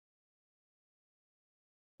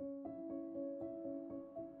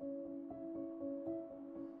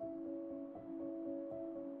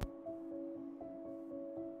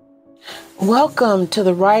Welcome to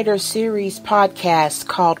the Writer Series podcast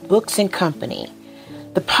called Books and Company.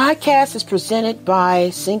 The podcast is presented by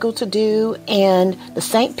Single to Do and the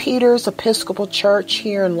St. Peter's Episcopal Church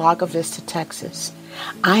here in Lago Vista, Texas.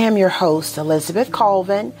 I am your host, Elizabeth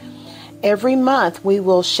Colvin. Every month we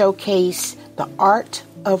will showcase the art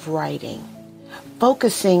of writing,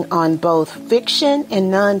 focusing on both fiction and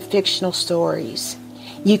non-fictional stories.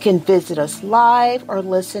 You can visit us live or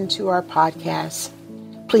listen to our podcast.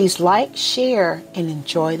 Please like, share, and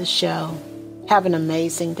enjoy the show. Have an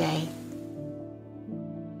amazing day.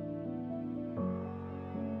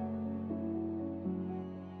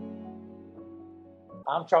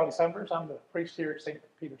 I'm Charlie Summers. I'm the priest here at St.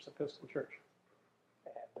 Peter's Episcopal Church.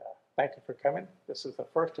 And thank you for coming. This is the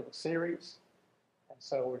first of a series. And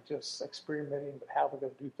so we're just experimenting with how we're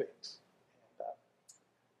going to do things. And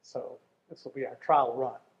so this will be our trial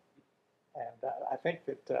run. And I think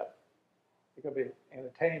that you're going to be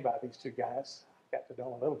entertained by these two guys. I got to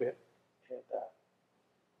know them a little bit. And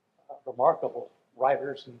remarkable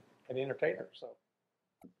writers and entertainers. So.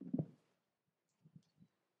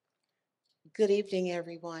 Good evening,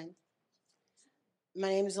 everyone. My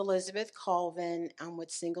name is Elizabeth Colvin. I'm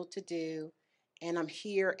with Single to Do, and I'm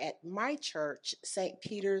here at my church, St.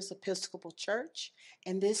 Peter's Episcopal Church,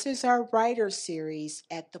 and this is our writer series,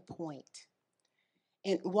 At the Point.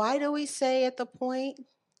 And why do we say at the point?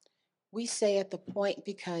 We say at the point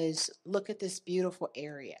because look at this beautiful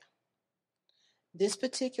area. This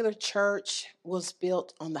particular church was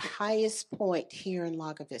built on the highest point here in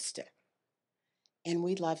Lago Vista, and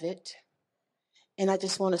we love it. And I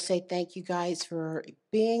just want to say thank you guys for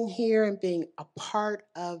being here and being a part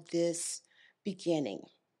of this beginning.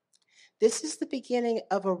 This is the beginning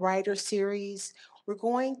of a writer series. We're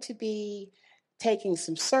going to be taking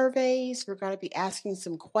some surveys. We're going to be asking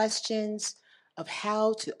some questions of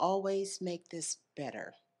how to always make this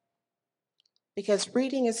better. Because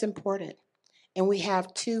reading is important. And we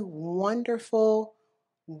have two wonderful,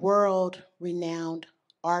 world-renowned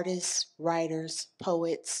artists, writers,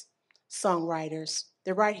 poets, songwriters.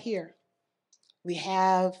 They're right here. We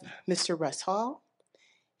have Mr. Russ.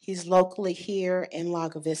 He's locally here in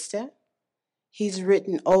Lago Vista. He's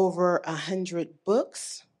written over 100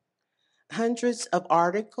 books, hundreds of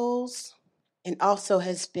articles, and also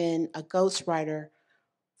has been a ghostwriter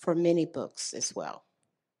for many books as well.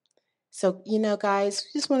 So, guys,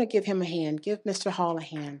 we just want to give him a hand. Give Mr. Hall a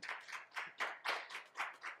hand.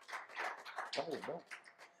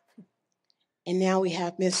 And now we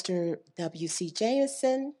have Mr. W.C.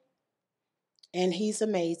 Jameson, and he's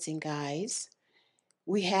amazing, guys.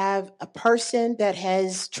 We have a person that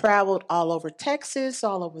has traveled all over Texas,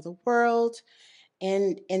 all over the world,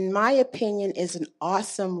 and in my opinion is an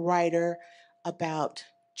awesome writer about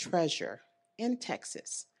treasure in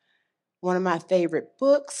Texas. One of my favorite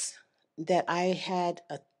books that I had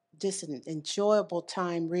just an enjoyable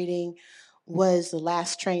time reading was The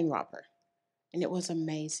Last Train Robber, and it was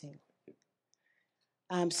amazing.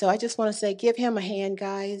 So I just want to say, give him a hand,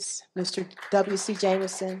 guys, Mr. W.C.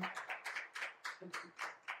 Jameson.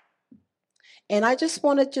 And I just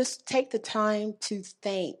want to take the time to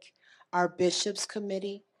thank our Bishops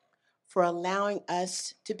Committee for allowing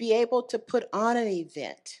us to be able to put on an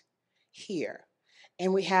event here.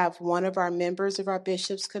 And we have one of our members of our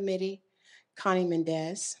Bishops Committee, Connie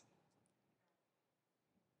Mendez.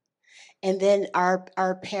 And then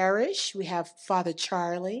our parish, we have Father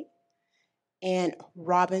Charlie and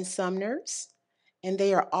Robin Sumners, and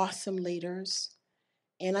they are awesome leaders.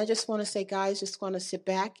 And I just want to say, guys, just want to sit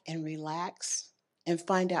back and relax and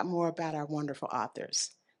find out more about our wonderful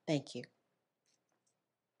authors. Thank you.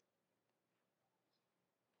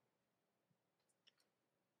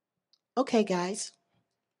 Okay, guys.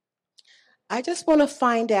 I just want to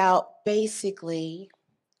find out basically,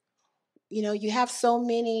 you have so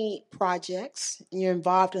many projects and you're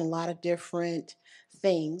involved in a lot of different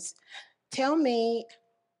things. Tell me,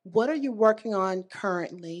 what are you working on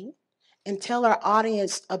currently? And tell our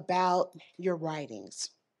audience about your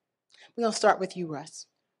writings. We're going to start with you, Russ.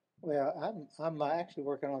 Well, I'm actually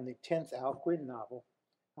working on the 10th Al Quinn novel,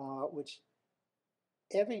 which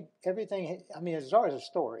everything, I mean, it's always a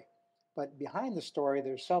story, but behind the story,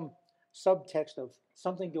 there's some subtext of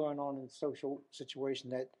something going on in the social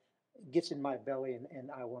situation that gets in my belly, and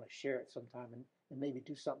I want to share it sometime and maybe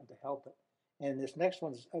do something to help it. And this next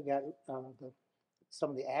one's I got some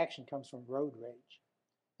of the action comes from road rage,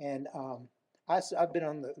 and I've been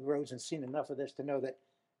on the roads and seen enough of this to know that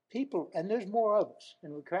people, and there's more of us,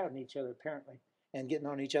 and we're crowding each other apparently and getting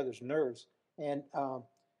on each other's nerves. And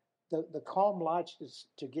the calm lodge is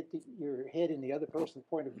to get your head in the other person's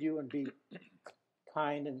point of view and be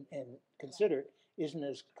kind and considerate, isn't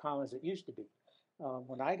as common as it used to be.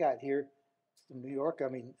 When I got here from New York, I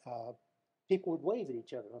mean, people would wave at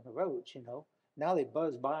each other on the roads, you know. Now they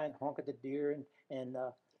buzz by and honk at the deer and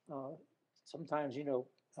sometimes,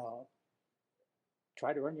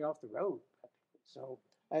 try to run you off the road. So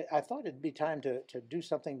I thought it'd be time to do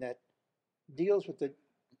something that deals with the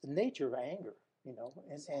nature of anger,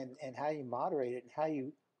 and how you moderate it and how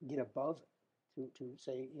you get above it to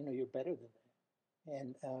say, you're better than that.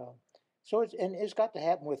 And so it's got to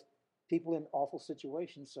happen with people in awful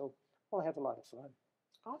situations. So I'll have a lot of fun.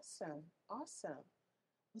 Awesome. Awesome.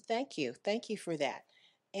 Well, thank you. Thank you for that.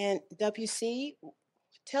 And WC,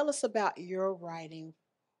 tell us about your writing.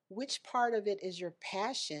 Which part of it is your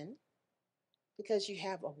passion? Because you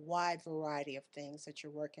have a wide variety of things that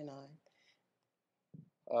you're working on.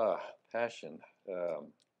 Passion.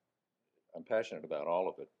 I'm passionate about all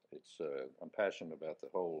of it. I'm passionate about the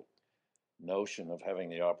whole notion of having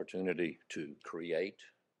the opportunity to create,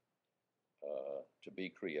 to be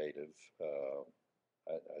creative.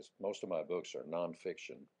 Most of my books are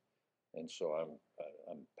nonfiction, and so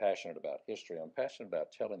I'm passionate about history. I'm passionate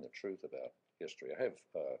about telling the truth about history. I have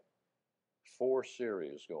 4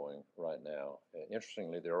 series going right now.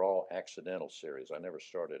 Interestingly, they're all accidental series. I never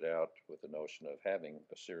started out with the notion of having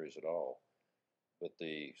a series at all. But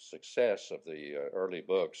the success of the early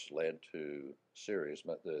books led to series.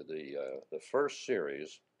 But the first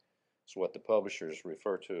series is what the publishers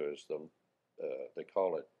refer to as they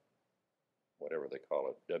call it, whatever they call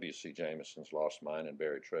it, W.C. Jameson's Lost Mine and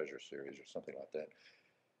Buried Treasure series or something like that.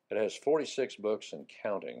 It has 46 books and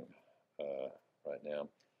counting right now.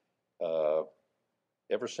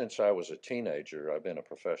 Ever since I was a teenager, I've been a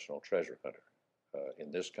professional treasure hunter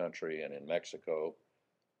in this country and in Mexico.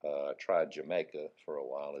 I tried Jamaica for a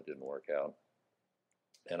while. It didn't work out.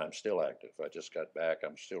 And I'm still active. I just got back.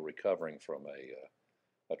 I'm still recovering from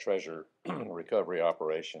a treasure recovery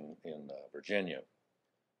operation in Virginia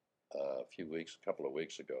a couple of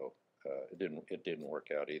weeks ago. It didn't work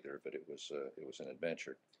out either, but it was an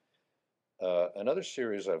adventure. Another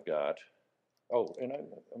series I've got. Oh, and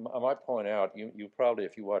I might point out, you probably,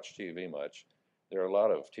 if you watch TV much, there are a lot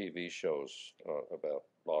of TV shows about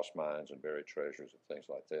lost mines and buried treasures and things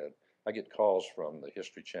like that. I get calls from the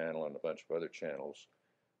History Channel and a bunch of other channels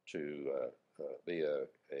to be a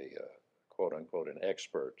quote unquote an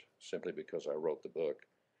expert simply because I wrote the book.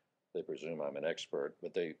 They presume I'm an expert,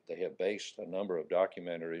 but they have based a number of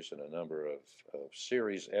documentaries and a number of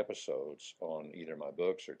series episodes on either my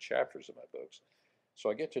books or chapters of my books. So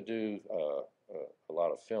I get to do a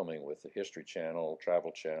lot of filming with the History Channel,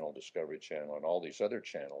 Travel Channel, Discovery Channel, and all these other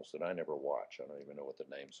channels that I never watch. I don't even know what the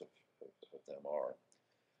names of them are.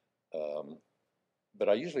 But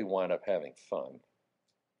I usually wind up having fun.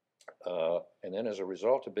 And then as a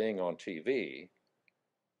result of being on TV,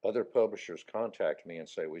 other publishers contact me and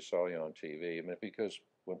say, we saw you on TV. I mean, because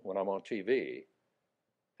when I'm on TV,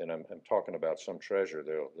 and I'm talking about some treasure,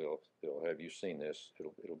 they'll have you seen this?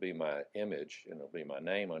 It'll be my image, and it'll be my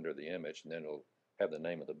name under the image, and then it'll have the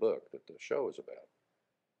name of the book that the show is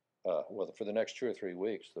about. Well, for the next 2 or 3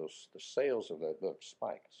 weeks, the sales of that book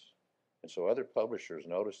spikes, and so other publishers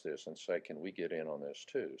notice this and say, "Can we get in on this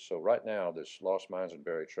too?" So right now, this Lost Mines and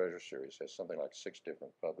Buried Treasure series has something like 6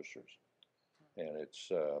 different publishers, and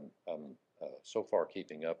I'm so far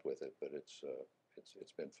keeping up with it, but it's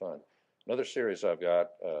been fun. Another series I've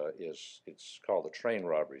got it's called the Train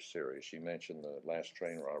Robbery series. You mentioned the last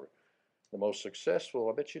train robbery. The most successful,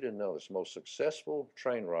 I bet you didn't know this, most successful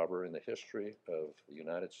train robber in the history of the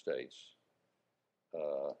United States.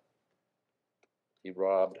 He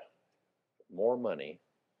robbed more money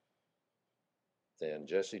than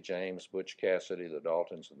Jesse James, Butch Cassidy, the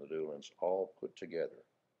Daltons, and the Doolins all put together.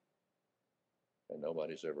 And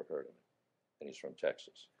nobody's ever heard of him. And he's from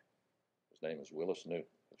Texas. His name is Willis Newton.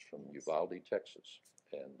 He's from Uvalde, Texas,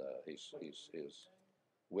 and he's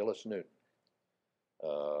Willis Newton.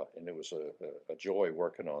 And it was a joy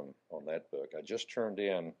working on that book. I just turned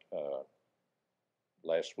in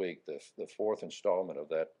last week the 4th installment of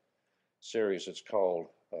that series. It's called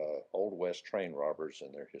Old West Train Robbers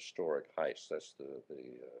and Their Historic Heists. That's the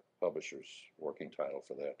publisher's working title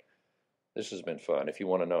for that. This has been fun. If you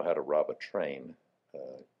want to know how to rob a train,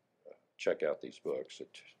 check out these books.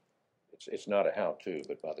 It's not a how-to,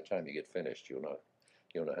 but by the time you get finished, you'll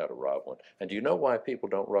know how to rob one. And do you know why people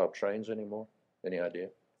don't rob trains anymore? Any idea?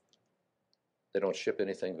 They don't ship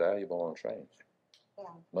anything valuable on trains. Yeah.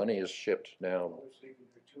 Money is shipped now.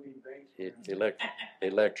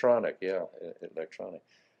 Electronic, yeah, electronic.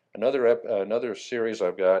 Another series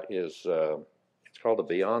I've got is it's called the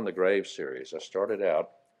Beyond the Grave series. I started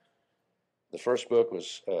out. The first book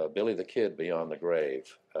was Billy the Kid Beyond the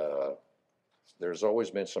Grave. there's always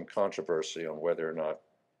been some controversy on whether or not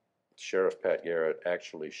Sheriff Pat Garrett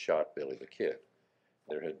actually shot Billy the Kid.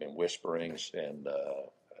 There had been whisperings and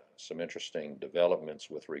some interesting developments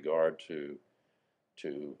with regard to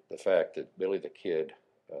the fact that Billy the Kid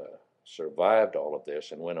survived all of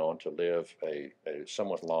this and went on to live a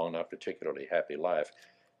somewhat long, not particularly happy life.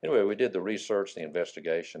 Anyway, we did the research, the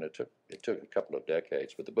investigation. It took a couple of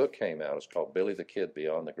decades, but the book came out. It's called Billy the Kid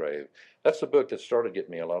Beyond the Grave. That's the book that started getting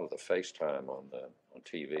me a lot of the FaceTime on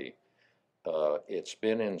TV. It's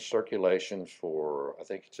been in circulation for, I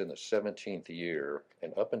think it's in the 17th year,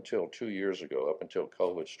 and up until 2 years ago, up until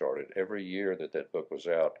COVID started, every year that book was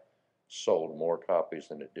out, sold more copies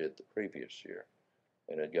than it did the previous year.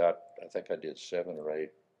 And it got, I think I did 7 or 8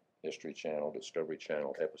 History Channel, Discovery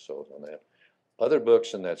Channel episodes on that. Other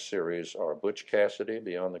books in that series are Butch Cassidy,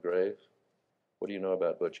 Beyond the Grave. What do you know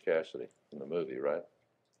about Butch Cassidy in the movie, right?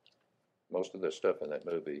 Most of the stuff in that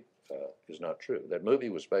movie is not true. That movie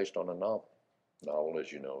was based on a novel. Novel,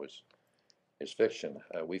 as you know, is fiction.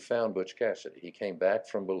 We found Butch Cassidy. He came back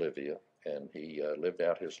from Bolivia, and he lived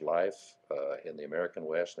out his life in the American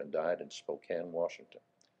West and died in Spokane, Washington,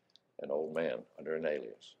 an old man under an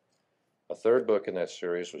alias. A third book in that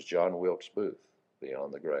series was John Wilkes Booth,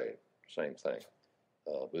 Beyond the Grave. Same thing.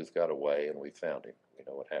 Booth got away, and we found him. We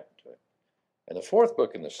know what happened to him. And the fourth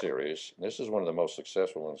book in the series, and this is one of the most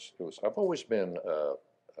successful ones, I've always been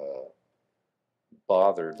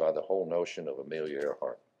bothered by the whole notion of Amelia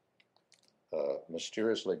Earhart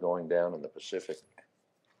mysteriously going down in the Pacific.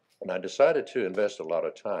 And I decided to invest a lot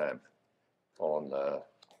of time on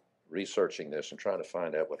researching this and trying to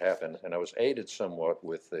find out what happened. And I was aided somewhat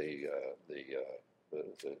with the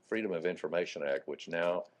Freedom of Information Act, which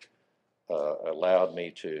now allowed me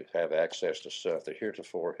to have access to stuff that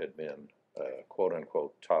heretofore had been quote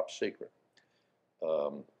unquote top secret.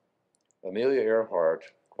 Amelia Earhart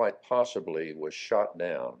quite possibly was shot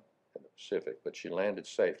down in the Pacific, but she landed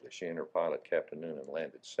safely. She and her pilot, Captain Noonan,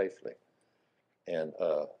 landed safely. And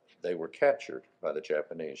they were captured by the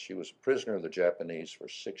Japanese. She was a prisoner of the Japanese for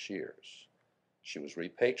 6 years. She was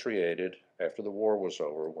repatriated after the war was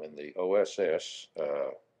over when the OSS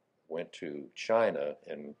went to China,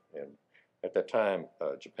 and at that time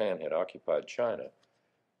Japan had occupied China.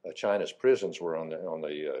 China's prisons were on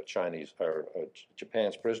the Chinese, or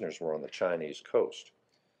Japan's prisoners were on the Chinese coast.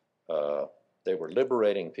 They were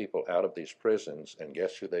liberating people out of these prisons, and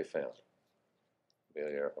guess who they found?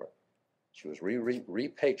 Amelia Earhart. She was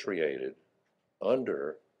repatriated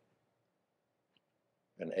under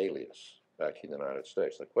an alias back in the United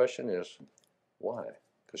States. The question is, why?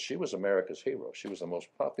 Because she was America's hero. She was the most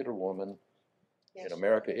popular woman in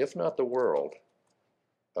America, if not the world,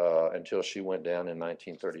 until she went down in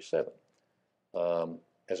 1937.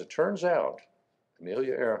 As it turns out,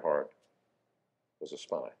 Amelia Earhart was a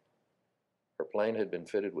spy. Her plane had been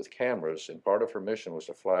fitted with cameras, and part of her mission was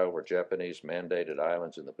to fly over Japanese mandated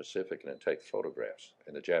islands in the Pacific and then take photographs.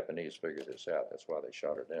 And the Japanese figured this out. That's why they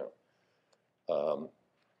shot her down.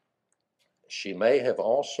 She may have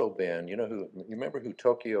also been, you remember who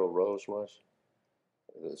Tokyo Rose was?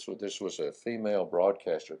 This was a female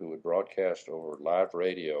broadcaster who would broadcast over live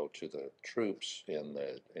radio to the troops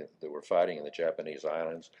that were fighting in the Japanese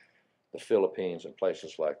islands, the Philippines, and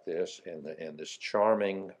places like this. And this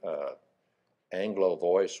charming Anglo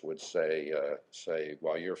voice would say,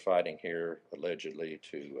 while you're fighting here, allegedly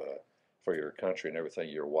for your country and everything,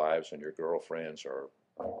 your wives and your girlfriends are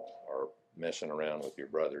messing around with your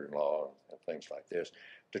brother-in-law and things like this,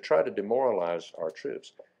 to try to demoralize our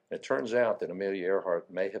troops. It turns out that Amelia Earhart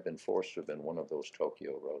may have been forced to have been one of those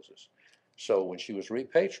Tokyo Roses. So when she was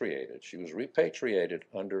repatriated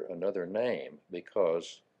under another name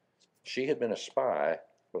because she had been a spy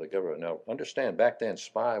for the government. Now, understand, back then,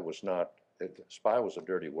 spy was a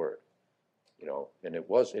dirty word, and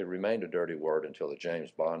it remained a dirty word until the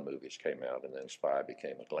James Bond movies came out, and then spy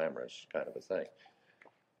became a glamorous kind of a thing.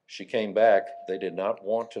 She came back. They did not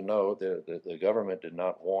want to know, the government did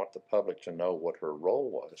not want the public to know what her role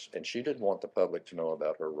was, and she didn't want the public to know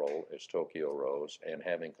about her role as Tokyo Rose and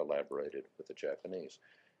having collaborated with the Japanese.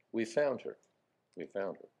 We found her.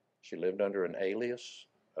 She lived under an alias.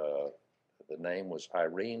 The name was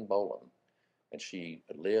Irene Bolam. And she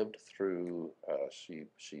lived through, she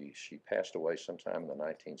passed away sometime in the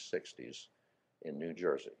 1960s in New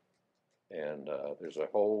Jersey. And there's a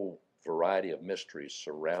whole variety of mysteries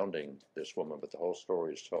surrounding this woman, but the whole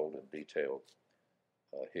story is told in detail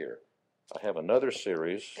here. I have another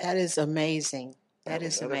series. That is amazing. That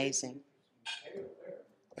is amazing.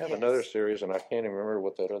 I have another series, and I can't even remember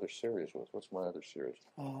what that other series was. What's my other series?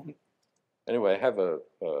 Anyway, I have a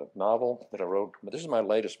novel that I wrote. But this is my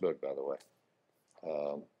latest book, by the way.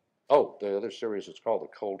 Oh, the other series is called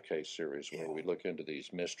the Cold Case series, where we look into these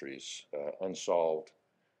mysteries, unsolved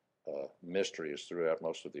mysteries throughout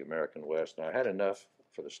most of the American West. And I had enough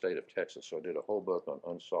for the state of Texas, so I did a whole book on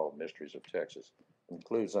unsolved mysteries of Texas. It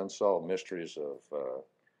includes unsolved mysteries of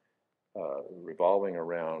revolving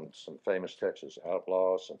around some famous Texas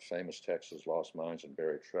outlaws, some famous Texas lost mines and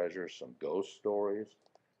buried treasures, some ghost stories,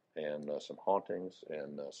 and some hauntings,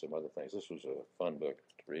 and some other things. This was a fun book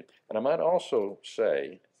to read. And I might also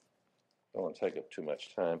say, I don't want to take up too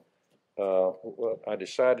much time, what I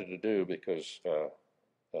decided to do because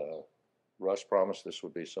Russ promised this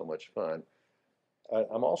would be so much fun.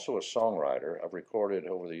 I'm also a songwriter. I've recorded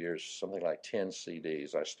over the years something like 10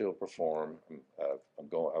 CDs. I still perform. I've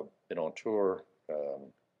been on tour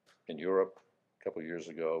in Europe a couple of years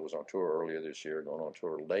ago. I was on tour earlier this year, going on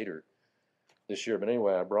tour later this year. But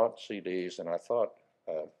anyway, I brought CDs, and I thought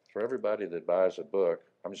for everybody that buys a book,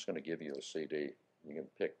 I'm just going to give you a CD. You can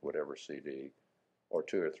pick whatever CD, or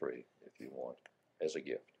two or three if you want, as a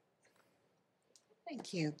gift.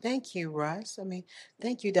 Thank you. Thank you, Russ. I mean,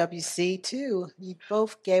 thank you, WC, too. You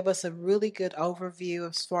both gave us a really good overview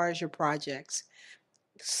as far as your projects.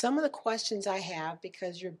 Some of the questions I have,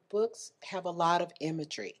 because your books have a lot of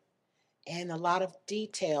imagery and a lot of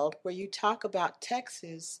detail where you talk about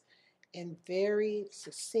Texas in very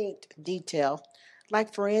succinct detail.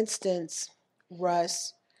 Like, for instance,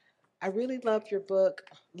 Russ, I really loved your book,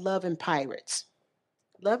 Love and Pirates.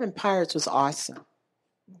 Love and Pirates was awesome.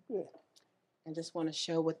 Good. I just want to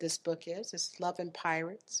show what this book is. It's Love and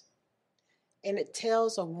Pirates. And it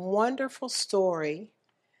tells a wonderful story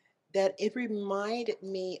that it reminded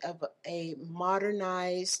me of a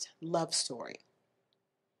modernized love story.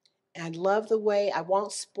 And I love the way, I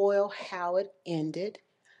won't spoil how it ended,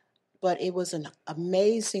 but it was an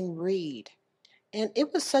amazing read. And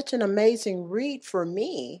it was such an amazing read for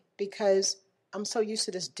me because I'm so used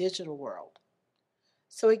to this digital world.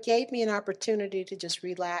 So it gave me an opportunity to just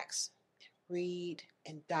relax, read,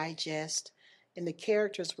 and digest. And the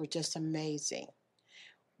characters were just amazing.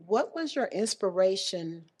 What was your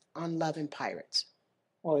inspiration on Love and Pirates?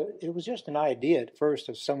 Well, it was just an idea at first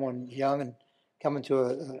of someone young and coming to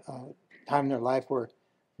a time in their life where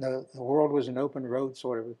the world was an open road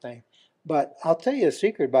sort of a thing. But I'll tell you a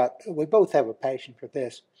secret about, we both have a passion for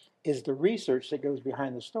this, is the research that goes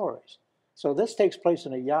behind the stories. So this takes place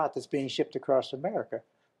in a yacht that's being shipped across America.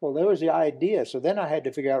 Well, there was the idea. So then I had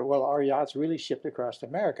to figure out, well, are yachts really shipped across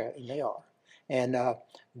America? And they are. And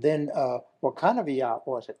then what kind of a yacht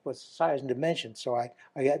was it? What's the size and dimensions? So I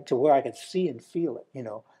got to where I could see and feel it,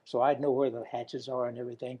 so I'd know where the hatches are and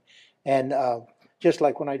everything. And just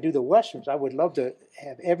like when I do the Westerns, I would love to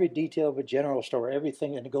have every detail of a general story,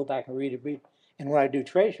 everything, and to go back and read it. And when I do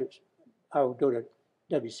treasures, I would go to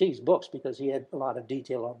WC's books because he had a lot of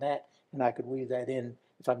detail on that, and I could weave that in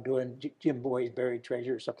if I'm doing Jim Boy's Buried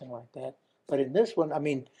Treasure or something like that. But in this one, I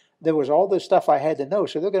mean, there was all this stuff I had to know.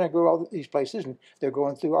 So they're going to go all these places, and they're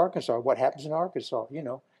going through Arkansas. What happens in Arkansas,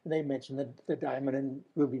 And they mentioned the diamond and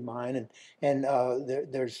ruby mine, and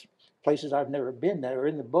there's places I've never been that are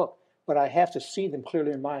in the book, but I have to see them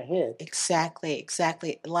clearly in my head. Exactly,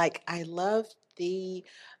 exactly. Like, I love the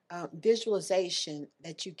visualization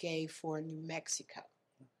that you gave for New Mexico,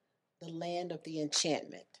 the land of the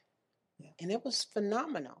enchantment. Yeah. And it was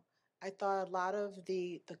phenomenal. I thought a lot of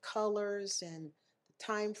the colors and the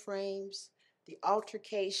time frames, the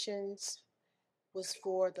altercations was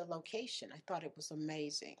for the location. I thought it was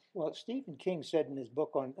amazing. Well, Stephen King said in his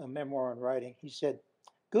book on a memoir on writing, he said,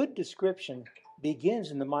 good description begins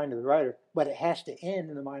in the mind of the writer, but it has to end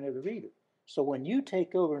in the mind of the reader. So when you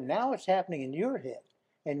take over, now it's happening in your head,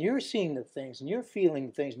 and you're seeing the things, and you're feeling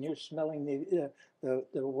the things, and you're smelling the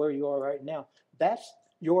where you are right now. That's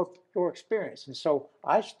your experience. And so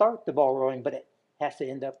I start the ball rolling, but it has to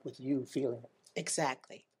end up with you feeling it.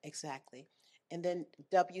 Exactly, exactly. And then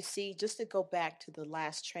WC, just to go back to the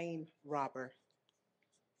last train robber,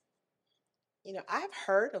 I've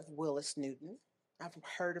heard of Willis Newton. I've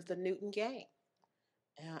heard of the Newton gang.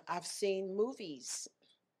 I've seen movies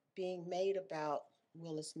being made about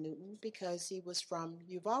Willis Newton because he was from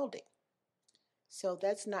Uvalde. So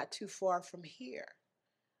that's not too far from here.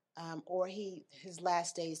 Or his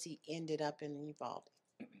last days he ended up in Uvalde.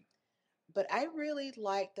 But I really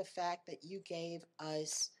like the fact that you gave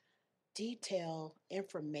us detailed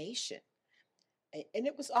information. And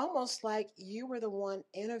it was almost like you were the one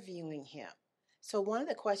interviewing him. So one of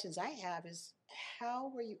the questions I have is,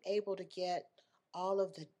 how were you able to get all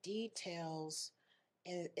of the details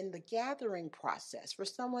in the gathering process for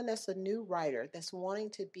someone that's a new writer that's wanting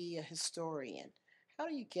to be a historian? How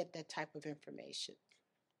do you get that type of information?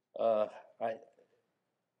 Uh, I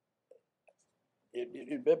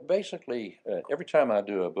Basically, every time I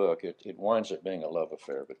do a book, it winds up being a love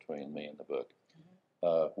affair between me and the book.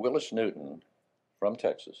 Willis Newton from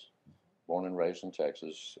Texas, born and raised in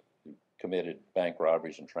Texas, committed bank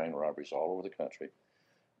robberies and train robberies all over the country,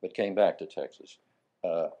 but came back to Texas.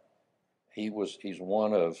 He's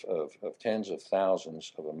one of tens of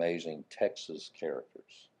thousands of amazing Texas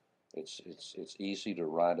characters. It's easy to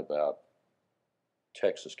write about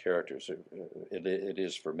Texas characters. It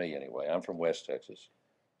is for me anyway. I'm from West Texas.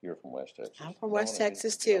 You're from West Texas. I'm from West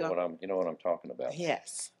Texas too. You know what I'm talking about.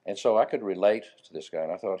 Yes. And so I could relate to this guy,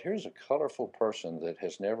 and I thought, here's a colorful person that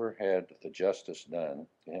has never had the justice done.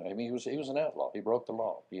 You know, I mean, he was an outlaw. He broke the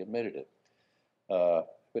law. He admitted it.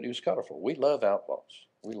 But he was colorful. We love outlaws.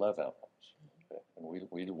 We love outlaws, okay? And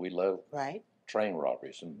we love Right. train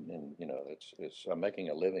robberies, and you know, it's I'm making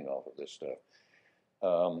a living off of this stuff.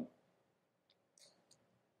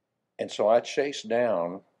 And so I chased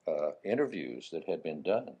down interviews that had been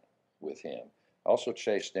done with him. I also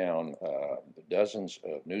chased down dozens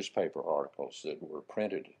of newspaper articles that were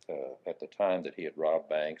printed at the time that he had robbed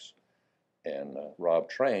banks and robbed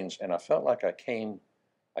trains, and I felt like I came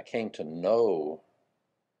to know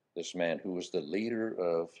this man who was the leader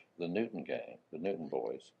of the Newton gang, the Newton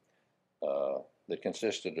boys, that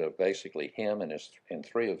consisted of basically him and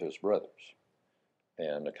three of his brothers,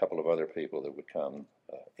 and a couple of other people that would come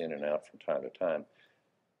in and out from time to time.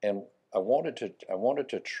 And I wanted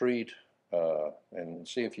to treat, and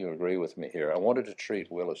see if you agree with me here, I wanted to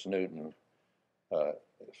treat Willis Newton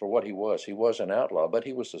for what he was. He was an outlaw, but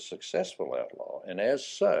he was a successful outlaw, and as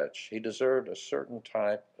such, he deserved a certain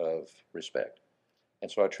type of respect.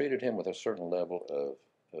 And so I treated him with a certain level of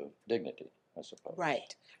dignity, I suppose.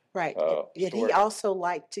 Right. Right. Yet he Stuart, also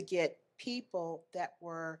liked to get people that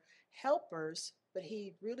were helpers, but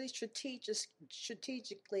he really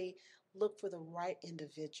strategically looked for the right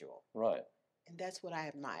individual. right, And that's what I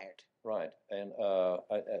admired. right. And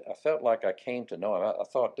I felt like I came to know him. I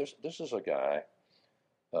thought this is a guy.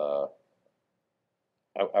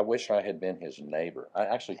 I wish I had been his neighbor. I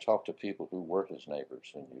actually talked to people who were his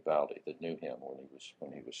neighbors in Uvalde that knew him when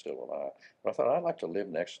he was still alive. But I thought I'd like to live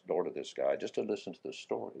next door to this guy just to listen to the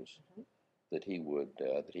stories that he would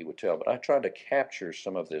tell. But I tried to capture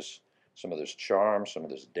some of this charm, some of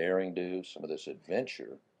this daring do, some of this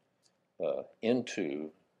adventure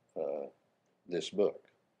into this book.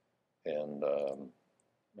 And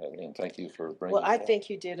thank you for bringing. Well, I think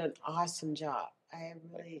you did an awesome job. I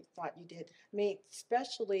really thought you did. I mean,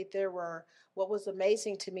 especially what was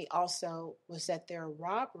amazing to me also was that there are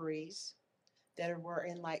robberies that were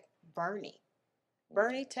in like Bernie,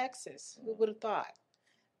 Texas. Who would have thought?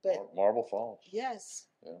 But Marble Falls. yes.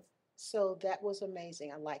 Yeah. So that was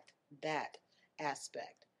amazing. I liked that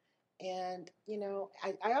aspect. And,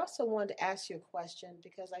 I also wanted to ask you a question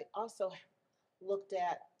because I also looked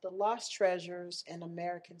at The Lost Treasures and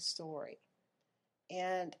American Story.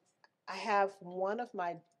 And I have one of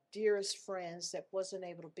my dearest friends that wasn't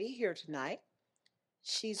able to be here tonight.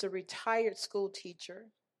 She's a retired school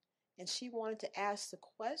teacher, and she wanted to ask the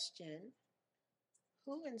question,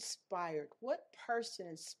 what person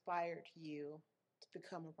inspired you to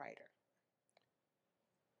become a writer?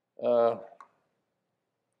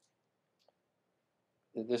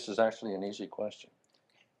 This is actually an easy question.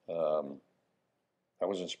 I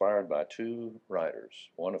was inspired by two writers,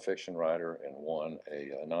 one a fiction writer and one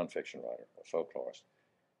a nonfiction writer, a folklorist.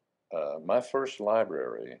 My first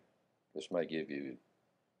library, this may give you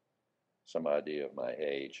some idea of my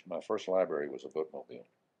age, my first library was a bookmobile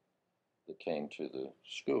that came to the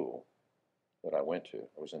school that I went to.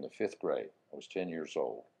 I was in the 5th grade. I was 10 years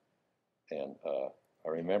old. And I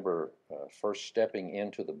remember first stepping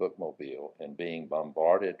into the bookmobile and being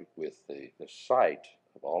bombarded with the sight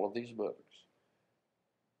of all of these books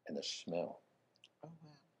and the smell. Oh,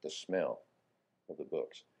 wow. The smell of the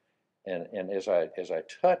books. And as I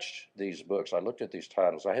touched these books, I looked at these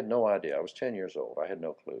titles. I had no idea. I was 10 years old. I had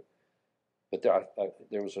no clue. But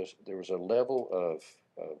there was a level of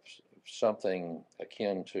something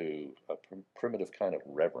akin to a primitive kind of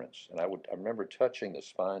reverence. And I remember touching the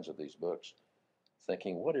spines of these books,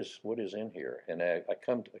 thinking, what is in here? And I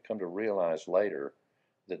come to realize later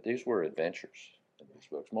that these were adventures in these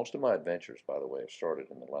books. Most of my adventures, by the way, have started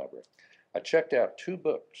in the library. I checked out 2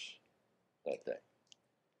 books that day.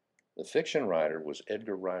 The fiction writer was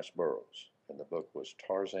Edgar Rice Burroughs, and the book was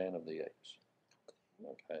Tarzan of the Apes.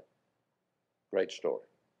 Okay. Great story.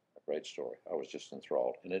 A great story. I was just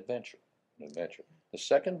enthralled. An adventure. The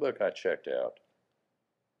second book I checked out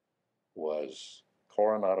was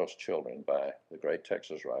Coronado's Children by the great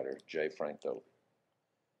Texas writer J. Frank Dobie.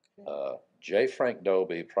 J. Frank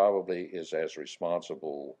Dobie probably is as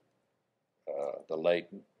responsible the late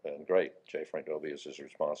and great J. Frank Dobie is as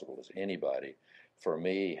responsible as anybody for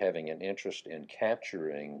me having an interest in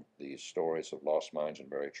capturing these stories of lost mines and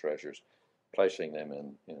buried treasures, placing them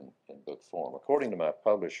in book form. According to my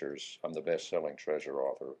publishers, I'm the best-selling treasure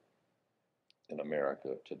author in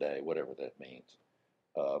America today, whatever that means.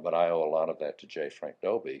 But I owe a lot of that to J. Frank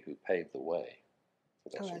Dobie, who paved the way.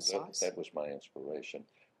 Oh, that's awesome. That was my inspiration.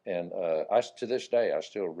 And to this day, I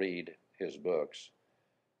still read his books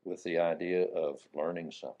with the idea of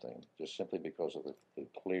learning something, just simply because of the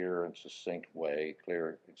clear and succinct way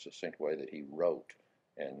that he wrote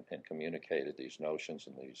and communicated these notions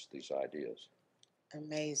and these ideas.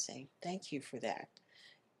 Amazing. Thank you for that.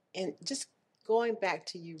 And just going back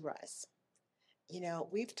to you, Russ,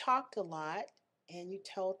 we've talked a lot, and you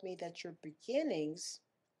told me that your beginnings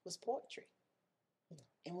was poetry.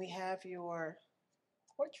 And we have your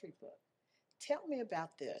poetry book. Tell me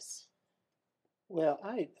about this. Well,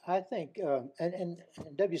 I think, and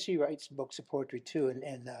WC writes books of poetry too,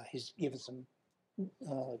 and he's given some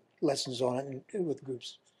lessons on it with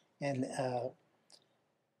groups, and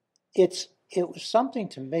it was something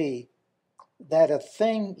to me that a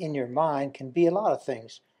thing in your mind can be a lot of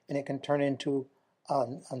things, and it can turn into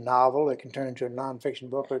a novel, it can turn into a nonfiction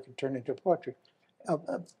book, or it can turn into poetry.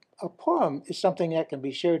 A poem is something that can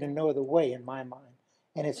be shared in no other way in my mind,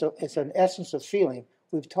 and it's an essence of feeling.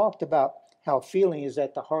 We've talked about how feeling is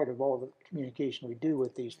at the heart of all the communication we do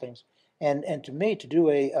with these things, and to me, to do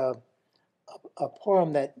a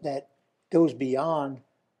poem that goes beyond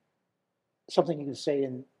something you can say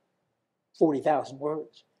in 40,000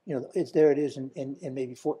 words. It is in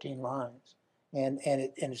maybe 14 lines, and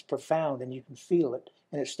it's profound, and you can feel it,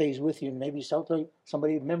 and it stays with you, and maybe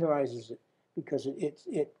somebody memorizes it because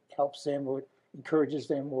it helps them, or it encourages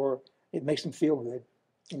them, or it makes them feel good.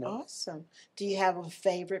 Awesome. Do you have a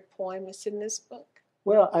favorite poem that's in this book?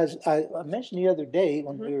 Well, as I mentioned the other day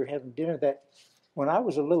when we were having dinner, that when I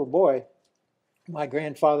was a little boy, my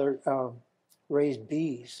grandfather raised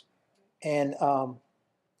bees, and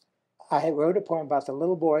I wrote a poem about the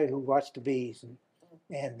little boy who watched the bees,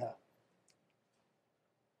 and a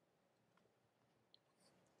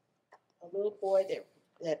little boy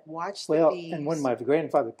that watched the well, bees. and when my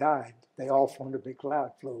grandfather died, they all formed a big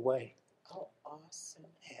cloud, flew away. Oh, awesome.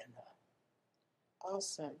 And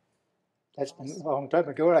awesome. that's been a long time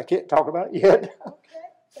ago, and I can't talk about it yet. Okay,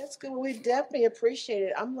 that's good. We definitely appreciate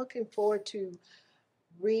it. I'm looking forward to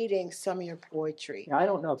reading some of your poetry. I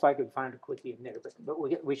don't know if I could find a quickie in there,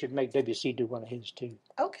 but we should make WC do one of his too.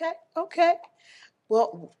 Okay.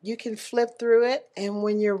 Well, you can flip through it, and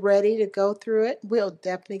when you're ready to go through it, we'll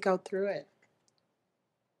definitely go through it.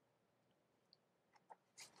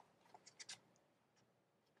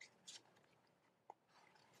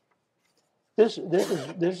 This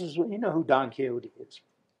is you know who Don Quixote is,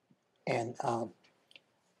 and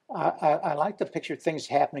I like to picture things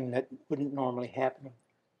happening that wouldn't normally happen,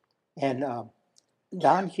 and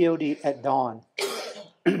Don Quixote at dawn.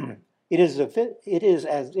 It is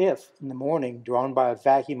as if in the morning, drawn by a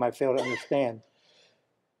vacuum I fail to understand,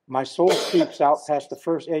 my soul creeps out past the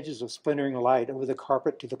first edges of splintering light, over the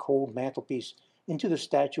carpet to the cold mantelpiece, into the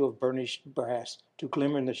statue of burnished brass, to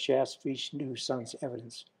glimmer in the shafts of each new sun's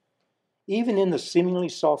evidence. Even in the seemingly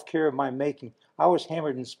soft care of my making, I was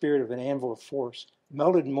hammered in spirit of an anvil of force,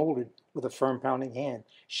 melted and molded with a firm pounding hand,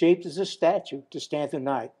 shaped as a statue to stand through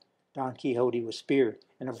night. Don Quixote with spear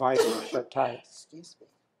and a vice shut tight. Excuse me.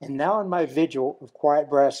 And now in my vigil of quiet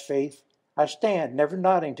brass faith, I stand, never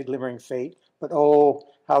nodding to glimmering fate, but oh,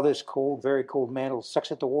 how this cold, very cold mantle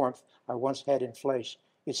sucks at the warmth I once had in flesh.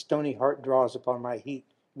 Its stony heart draws upon my heat,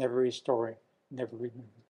 never restoring, never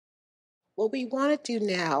renewing. What we want to do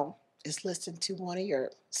now is listen to one of your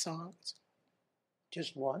songs,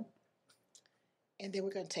 Just one? and then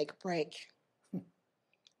we're going to take a break, and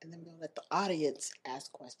then we're going to let the audience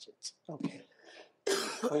ask questions. Okay.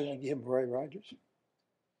 Are you going to give him Roy Rogers?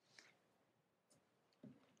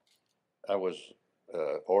 I was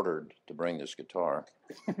ordered to bring this guitar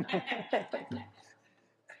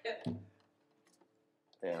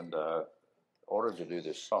and ordered to do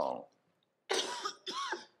this song.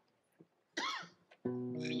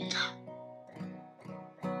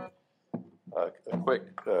 A quick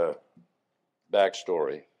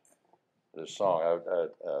backstory to this song. I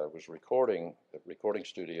was recording at a recording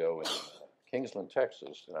studio in Kingsland,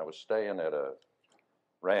 Texas, and I was staying at a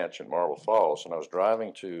ranch in Marble Falls, and I was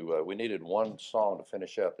driving to, we needed one song to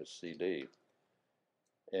finish out this CD,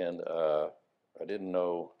 and I didn't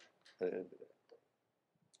know, it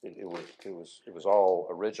was all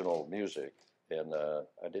original music, and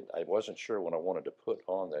I wasn't sure when I wanted to put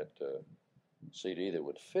on that CD that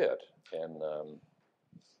would fit, and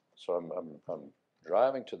So I'm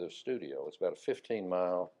driving to the studio. It's about a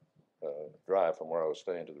 15-mile drive from where I was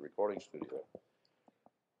staying to the recording studio.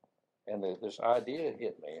 And this idea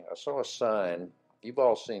hit me. I saw a sign. You've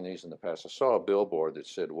all seen these in the past. I saw a billboard that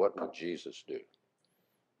said, "What would Jesus do?"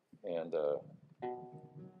 And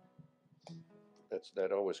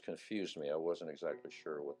that always confused me. I wasn't exactly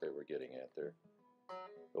sure what they were getting at there.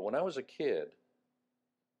 But when I was a kid,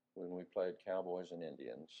 when we played Cowboys and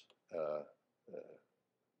Indians,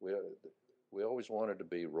 we we always wanted to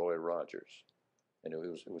be Roy Rogers, and it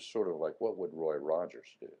was sort of like, what would Roy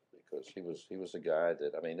Rogers do? Because he was a guy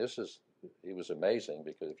that, I mean, he was amazing,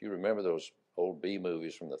 because if you remember those old B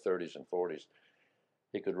movies from the 30s and 40s,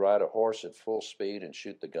 he could ride a horse at full speed and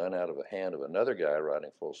shoot the gun out of the hand of another guy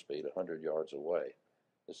riding full speed 100 yards away.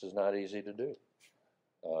 This is not easy to do.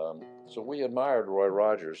 So we admired Roy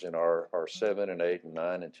Rogers in our 7 and 8 and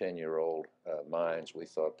 9 and 10-year-old minds. We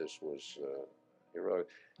thought this was heroic.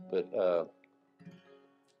 But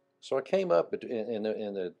so I came up in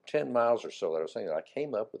the 10 miles or so that I was saying, I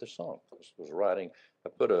came up with a song. I was writing. I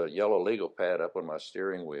put a yellow legal pad up on my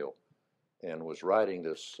steering wheel and was writing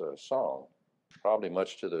this song, probably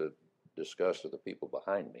much to the disgust of the people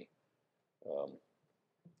behind me,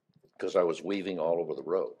 because I was weaving all over the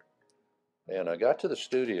road. And I got to the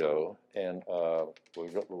studio, and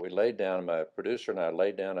we laid down, my producer and I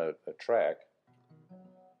laid down a track,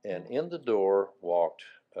 and in the door walked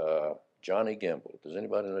Johnny Gimble. Does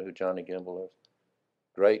anybody know who Johnny Gimble is?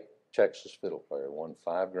 Great Texas fiddle player, won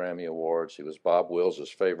 5 Grammy Awards. He was Bob Wills'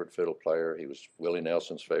 favorite fiddle player. He was Willie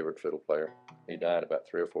Nelson's favorite fiddle player. He died about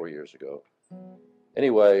 3 or 4 years ago.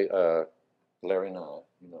 Anyway, Larry Nye,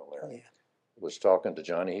 you know Larry. Yeah. Was talking to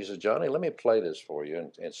Johnny. He said, "Johnny, let me play this for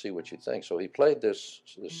you and see what you think." So he played this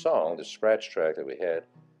song, this scratch track that we had,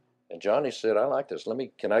 and Johnny said, "I like this.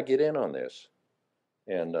 Can I get in on this?"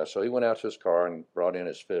 And so he went out to his car and brought in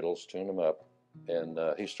his fiddles, tuned them up, and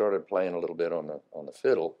he started playing a little bit on the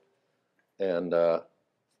fiddle, and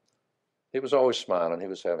he was always smiling. He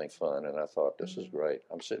was having fun, and I thought, this is great.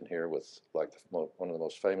 I'm sitting here with like one of the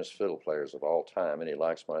most famous fiddle players of all time, and he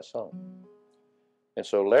likes my song. And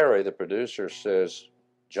so Larry, the producer, says,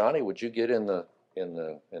 "Johnny, would you get in the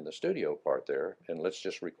studio part there, and let's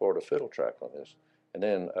just record a fiddle track on this?" And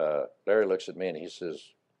then Larry looks at me and he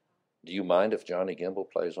says, "Do you mind if Johnny Gimble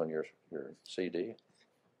plays on your CD?"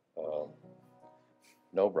 No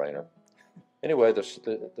brainer. Anyway,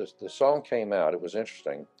 the song came out. It was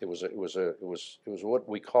interesting. It was what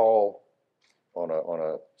we call on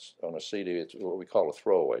a CD. It's what we call a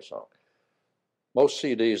throwaway song. Most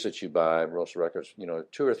CDs that you buy, most records,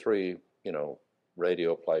 2 or 3,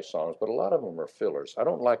 radio play songs, but a lot of them are fillers. I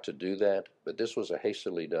don't like to do that, but this was a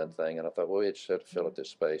hastily done thing, and I thought, well, we just had to fill up this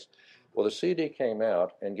space. Well, the CD came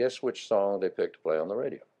out, and guess which song they picked to play on the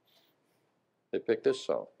radio? They picked this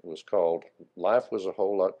song. It was called "Life Was a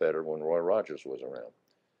Whole Lot Better When Roy Rogers Was Around."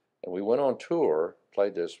 And we went on tour,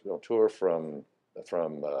 played this on tour from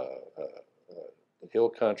the hill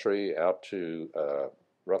country out to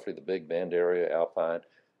roughly the Big Bend area, Alpine,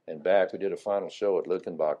 and back. We did a final show at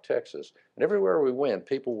Lukenbach, Texas. And everywhere we went,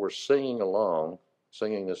 people were singing along,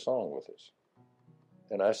 singing this song with us.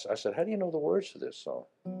 And I said, "How do you know the words to this song?"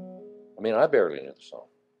 I mean, I barely knew the song.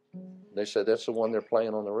 They said, "That's the one they're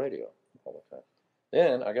playing on the radio all the time."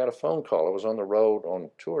 Then I got a phone call. I was on the road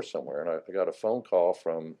on tour somewhere, and I got a phone call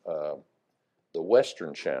from the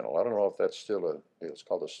Western Channel. I don't know if that's still it's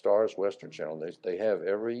called the Stars Western Channel. They have,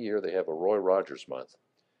 every year, they have a Roy Rogers month.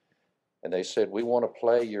 And they said, "We want to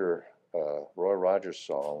play your Roy Rogers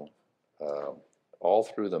song all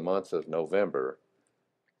through the month of November,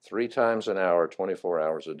 3 times an hour, 24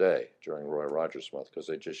 hours a day during Roy Rogers month," because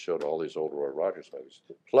they just showed all these old Roy Rogers movies.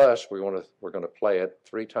 Plus, we're going to play it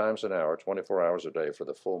 3 times an hour, 24 hours a day for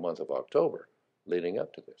the full month of October leading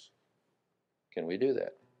up to this. Can we do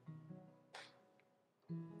that?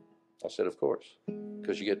 I said, "Of course,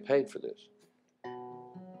 because you get paid for this."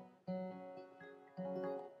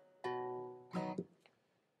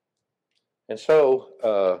 And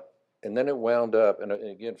so, and then it wound up, and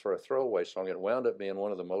again, for a throwaway song, it wound up being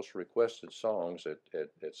one of the most requested songs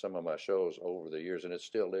at some of my shows over the years, and it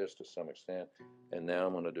still is to some extent. And now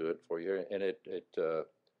I'm going to do it for you. And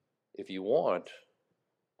if you want,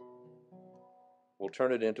 we'll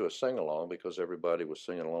turn it into a sing-along, because everybody was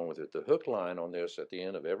singing along with it. The hook line on this at the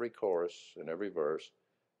end of every chorus and every verse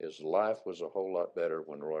is, "Life was a whole lot better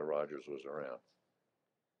when Roy Rogers was around."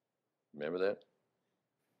 Remember that?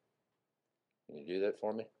 Can you do that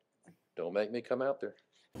for me? Don't make me come out there.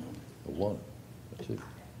 A 1, a 2,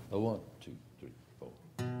 a 1, 2, 3, 4.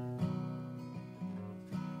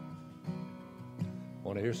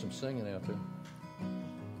 Want to hear some singing out there?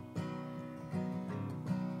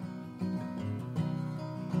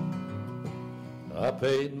 I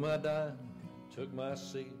paid my dime, took my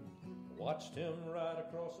seat, watched him ride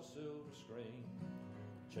across the silver screen,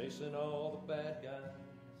 chasing all the bad guys,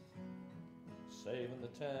 saving the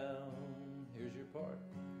town. Here's your part.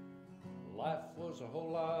 Life was a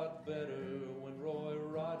whole lot better when Roy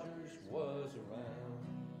Rogers was around.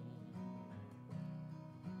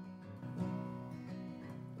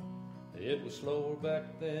 It was slower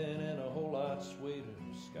back then and a whole lot sweeter.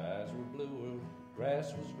 Skies were bluer,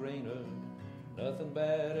 grass was greener. Nothing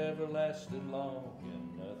bad ever lasted long,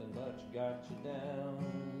 and nothing much got you down.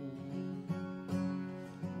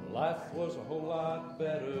 Life was a whole lot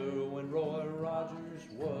better when Roy Rogers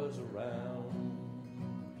was around.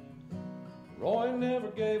 Roy never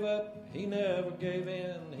gave up, he never gave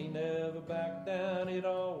in, he never backed down, he'd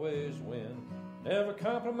always win. Never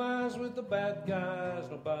compromised with the bad guys,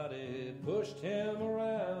 nobody pushed him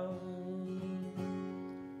around.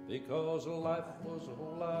 Because life was a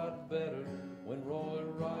whole lot better when Roy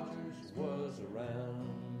Rogers was around.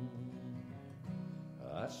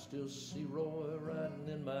 I still see Roy riding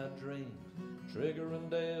in my dreams. Trigger and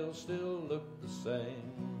Dale still look the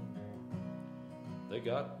same. They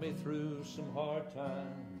got me through some hard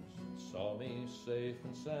times and saw me safe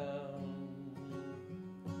and sound.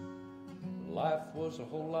 Life was a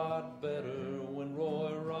whole lot better when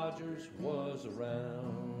Roy Rogers was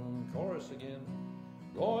around. Chorus again.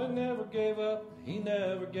 Roy never gave up, he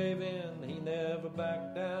never gave in, he never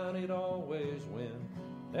backed down, he'd always win.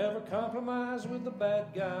 Never compromised with the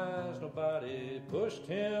bad guys, nobody pushed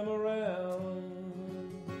him around.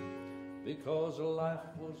 Because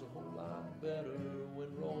life was a whole lot better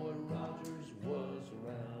when Roy Rogers was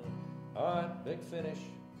around. All right, big finish.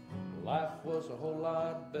 Life was a whole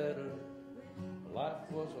lot better.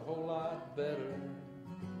 Life was a whole lot better.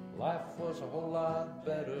 Life was a whole lot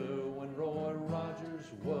better when Roy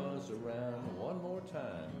Rogers was around. One more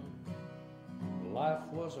time. Life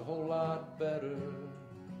was a whole lot better.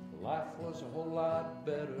 Life was a whole lot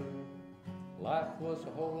better. Life was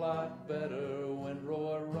a whole lot better when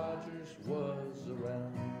Roy Rogers was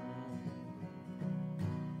around.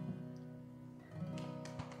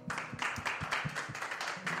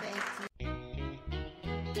 Thank you.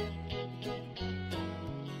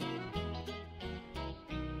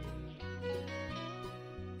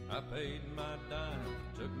 I paid my dime,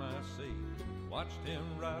 took my seat, watched him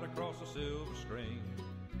ride across the silver screen,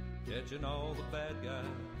 catching all the bad guys,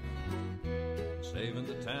 saving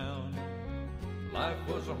the town. Life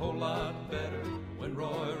was a whole lot better when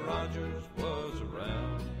Roy Rogers was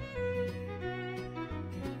around.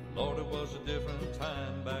 Lord, it was a different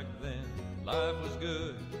time back then. Life was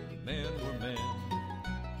good, men were men.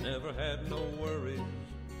 Never had no worries,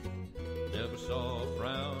 never saw a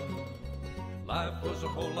frown. Life was a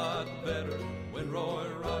whole lot better when Roy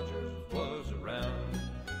Rogers was around.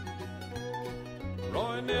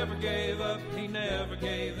 Roy never gave up, he never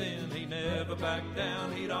gave in, he never backed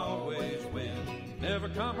down, he'd always win. Never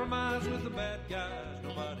compromised with the bad guys,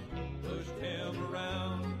 nobody pushed him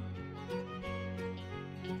around.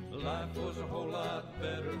 Life was a whole lot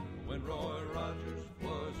better when Roy Rogers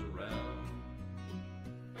was around.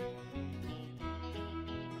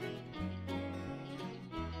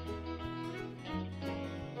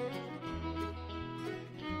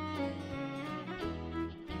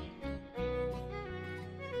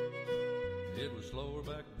 It was slower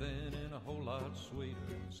back then and a whole lot sweeter.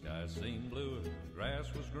 Skies seemed bluer,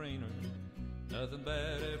 grass was greener. Nothing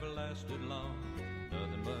bad ever lasted long,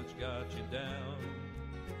 nothing much got you down.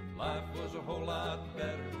 Life was a whole lot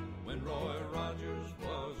better when Roy Rogers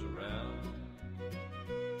was around.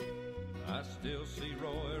 I still see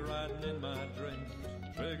Roy riding in my dreams.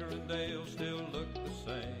 Trigger and Dale still look the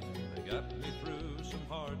same. They got me through some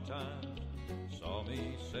hard times, saw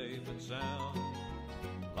me safe and sound.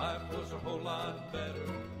 Life was a whole lot better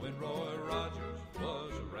when Roy Rogers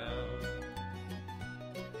was around.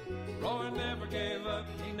 Roy never gave up,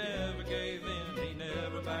 he never gave in, he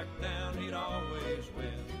never backed down, he'd always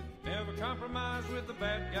win. Never compromised with the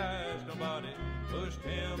bad guys, nobody pushed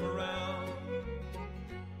him around.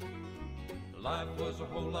 Life was a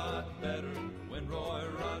whole lot better when Roy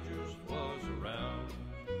Rogers was around.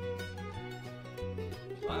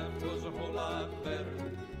 Life was a whole lot better.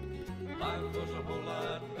 Life was a whole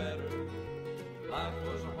lot better. Life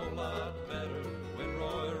was a whole lot better when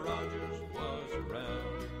Roy Rogers was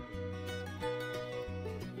around.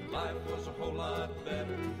 Life was a whole lot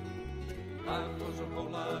better. Life was a whole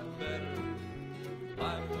lot better.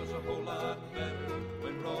 Life was a whole lot better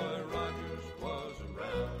when Roy Rogers was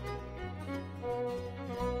around.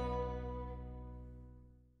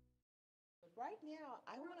 Right now,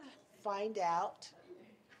 I want to find out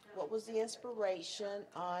What was the inspiration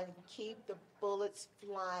on Keep the Bullets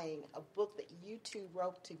Flying, a book that you two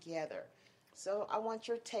wrote together? So I want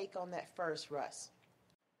your take on that first, Russ.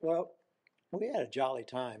 Well, we had a jolly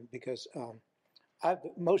time because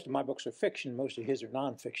most of my books are fiction, most of his are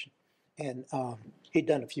nonfiction. And he'd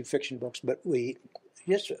done a few fiction books, but we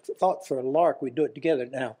just thought for a lark we'd do it together.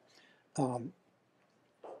 Now,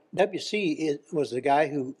 WC was the guy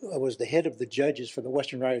who was the head of the judges for the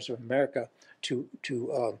Western Writers of America to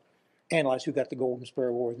analyze who got the Golden Spur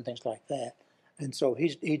Award and things like that. And so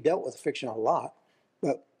he dealt with fiction a lot,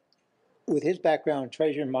 but with his background and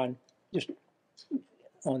treasure in mind, just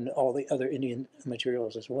on all the other Indian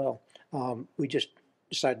materials as well, we just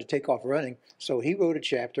decided to take off running. So he wrote a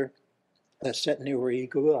chapter that's set near where he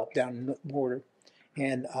grew up, down in the border,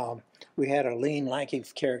 and we had a lean, lanky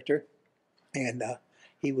character, and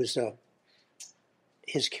he was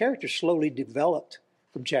his character slowly developed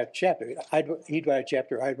from chapter to chapter. He'd write a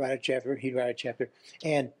chapter, I'd write a chapter, he'd write a chapter,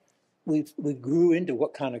 and we grew into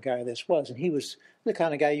what kind of guy this was. And he was the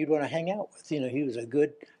kind of guy you'd want to hang out with. You know, he was a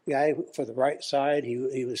good guy for the right side.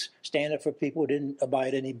 He was standing up for people, didn't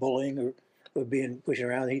abide any bullying or being pushed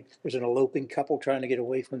around. There's an eloping couple trying to get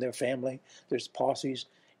away from their family. There's posses,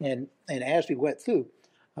 and as we went through,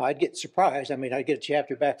 I'd get surprised. I mean, I'd get a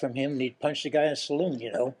chapter back from him, and he'd punch the guy in a saloon,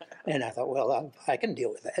 you know. And I thought, well, I can deal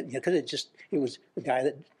with that, you know, because it was a guy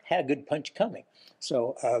that had a good punch coming.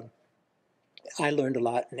 So I learned a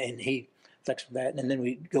lot, and he flexed with that. And then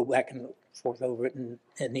we go back and forth over it. And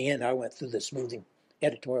in the end, I went through the smoothing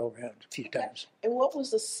editorial round a few times. And what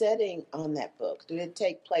was the setting on that book? Did it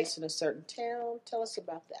take place in a certain town? Tell us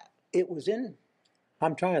about that. It was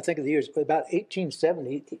I'm trying to think of the years, about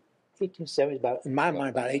 1870, about, in my mind,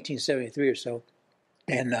 about 1873 or so.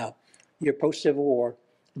 And you're post-Civil War,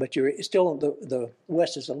 but you're still, the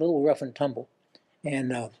West is a little rough and tumble.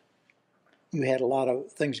 And you had a lot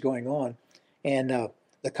of things going on. And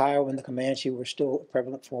the Kiowa and the Comanche were still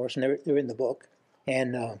prevalent for us, and they're in the book.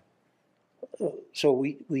 And so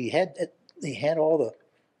we had all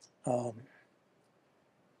the,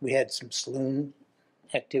 we had some saloon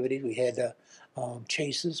activities, we had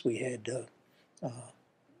chases, we had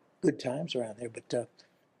good times around there. But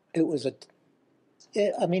it was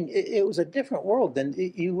it was a different world than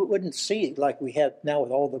you wouldn't see it like we have now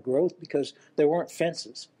with all the growth, because there weren't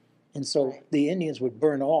fences. And so Right. the Indians would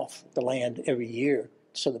burn off the land every year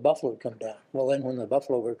so the buffalo would come down. Well, then when the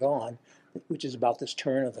buffalo were gone, which is about this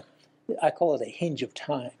turn of I call it a hinge of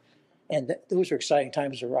time. And those are exciting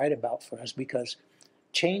times to write about for us, because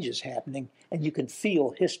change is happening and you can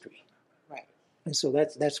feel history. Right. And so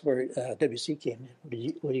that's where WC came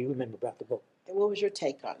in. What do you remember about the book? And what was your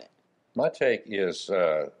take on it? My take is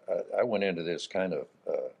I went into this kind of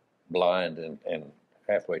blind and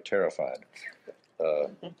halfway terrified.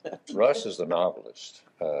 Russ is the novelist.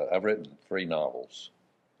 I've written 3 novels,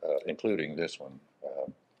 including this one,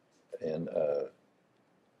 and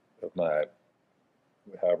of my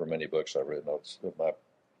however many books I've written, my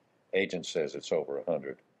agent says it's over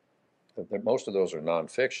 100. Most of those are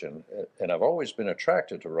nonfiction, and I've always been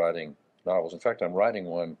attracted to writing novels. In fact, I'm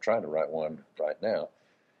trying to write one right now.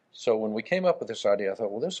 So when we came up with this idea, I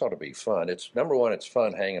thought, well, this ought to be fun. It's number one, it's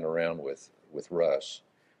fun hanging around with Russ,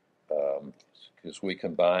 because we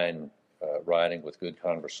combine writing with good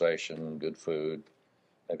conversation, good food,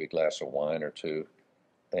 maybe a glass of wine or two,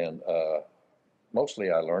 and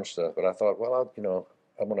mostly I learned stuff. But I thought, well,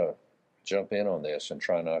 I'm going to jump in on this and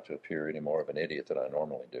try not to appear any more of an idiot than I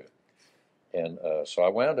normally do. And so I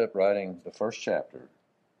wound up writing the first chapter.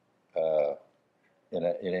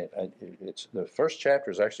 It's the first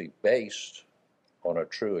chapter is actually based on a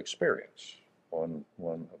true experience, on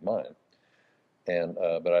one of mine, and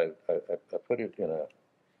but I put it in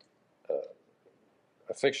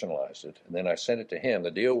I fictionalized it, and then I sent it to him.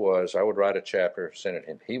 The deal was I would write a chapter, send it to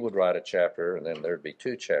him. He would write a chapter, and then there'd be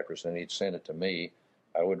 2 chapters. Then he'd send it to me.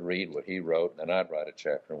 I would read what he wrote, and then I'd write a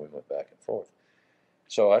chapter, and we went back and forth.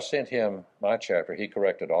 So I sent him my chapter. He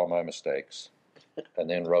corrected all my mistakes, and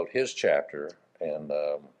then wrote his chapter and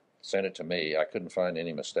sent it to me. I couldn't find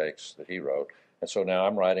any mistakes that he wrote, and so now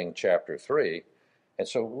I'm writing chapter 3. And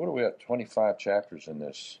so what are we at? 25 chapters in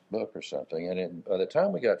this book or something. And by the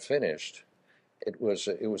time we got finished, it was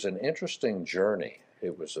an interesting journey.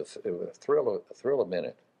 It was a thrill a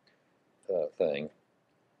minute thing,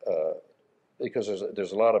 because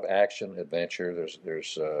there's a lot of action, adventure.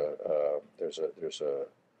 There's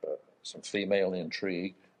some female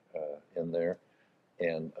intrigue in there,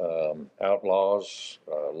 and outlaws,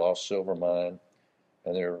 lost silver mine,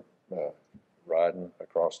 and they're riding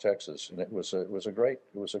across Texas, and it was a great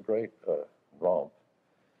romp.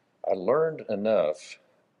 I learned enough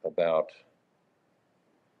about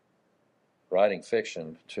writing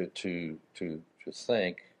fiction to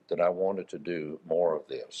think that I wanted to do more of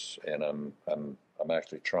this, and I'm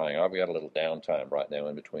actually trying. I've got a little downtime right now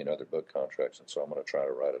in between other book contracts, and so I'm going to try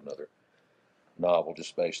to write another novel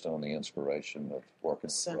just based on the inspiration of working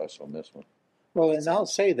with Russ on this one. Well, and I'll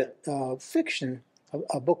say that fiction,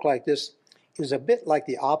 a book like this, is a bit like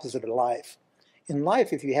the opposite of life. In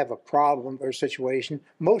life, if you have a problem or a situation,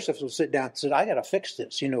 most of us will sit down and say, I got to fix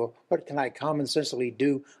this. What can I commonsensically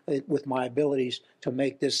do with my abilities to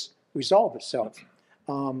make this resolve itself?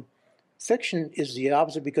 Fiction is the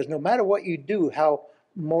opposite, because no matter what you do, how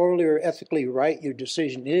morally or ethically right your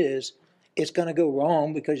decision is, it's going to go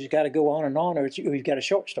wrong, because you've got to go on and on, or you've got a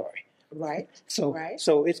short story. Right. So, right.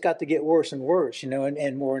 so it's got to get worse and worse,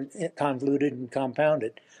 and more convoluted and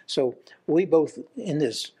compounded. So we both, in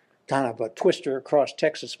this kind of a twister across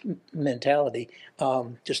Texas mentality,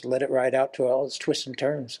 just let it ride out to all its twists and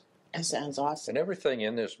turns. That sounds awesome. And everything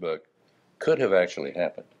in this book could have actually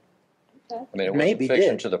happened. Okay. I mean, it Maybe wasn't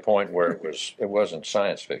fiction did. to the point where it wasn't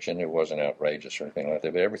science fiction. It wasn't outrageous or anything like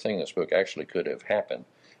that. But everything in this book actually could have happened.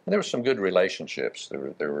 And there were some good relationships. There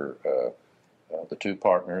were the two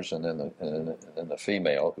partners, and then the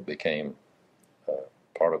female who became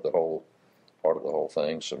part of the whole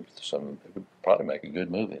thing. Some it would probably make a good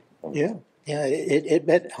movie. Yeah, it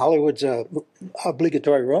met Hollywood's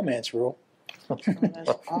obligatory romance rule. Oh,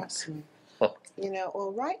 that's awesome.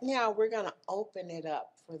 Well, right now we're going to open it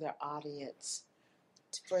up for the audience,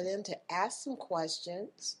 for them to ask some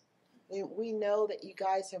questions. We know that you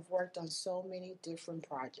guys have worked on so many different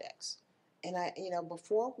projects. And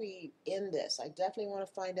before we end this, I definitely want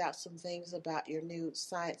to find out some things about your new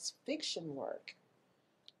science fiction work.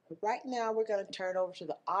 But right now, we're going to turn it over to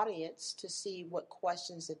the audience to see what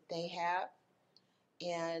questions that they have.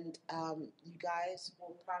 And you guys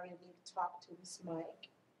will probably need to talk to this mic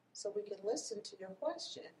so we can listen to your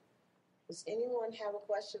question. Does anyone have a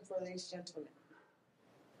question for these gentlemen?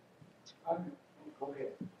 Go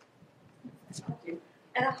ahead. Thank you.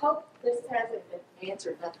 And I hope this hasn't been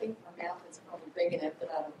answered. I think my mouth is probably big enough that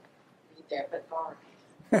I don't need that, but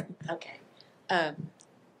darn. Okay.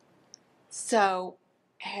 So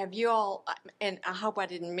have you all, and I hope I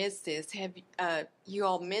didn't miss this, have you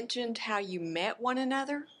all mentioned how you met one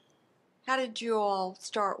another? How did you all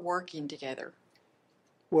start working together?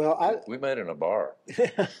 Well, We met in a bar.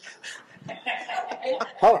 I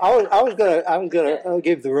was gonna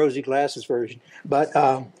give the rosy glasses version, but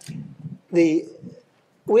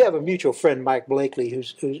we have a mutual friend, Mike Blakely, who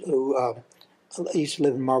used to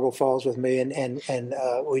live in Marble Falls with me, and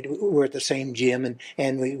we were at the same gym,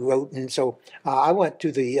 and we wrote, and so I went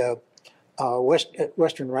to the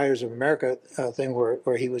Western Writers of America thing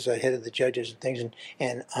where he was head of the judges and things,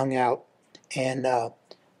 and hung out, and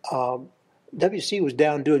WC was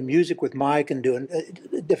down doing music with Mike and doing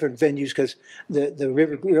different venues, because the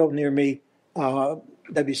River Grill near me,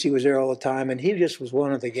 WC was there all the time, and he just was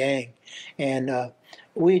one of the gang, and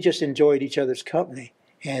we just enjoyed each other's company,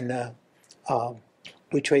 and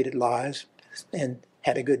we traded lies and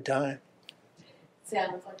had a good time.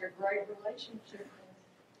 Sounds like a great relationship.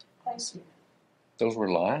 Thank you. Those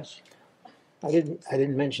were lies? I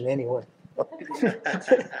didn't mention anyone.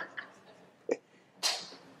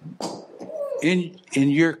 In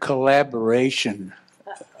your collaboration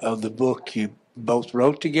of the book you both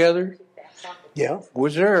wrote together, Yeah.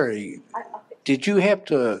 did you have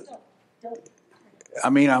to, I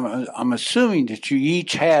mean, I'm assuming that you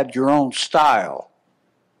each had your own style.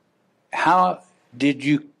 How did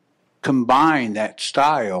you combine that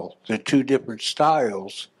style, the two different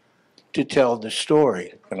styles, to tell the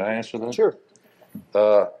story? Can I answer that? Sure.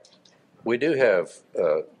 We do have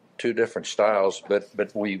two different styles, but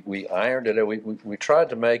we ironed it. We tried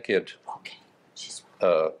to make it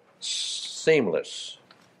seamless.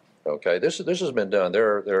 Okay, this has been done.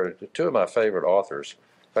 There are two of my favorite authors.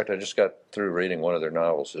 In fact, I just got through reading one of their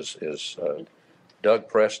novels. Is Doug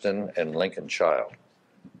Preston and Lincoln Child,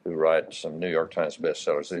 who write some New York Times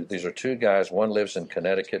bestsellers. These are two guys. One lives in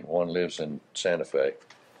Connecticut, and one lives in Santa Fe,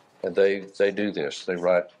 and they do this. They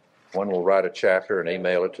write. One will write a chapter and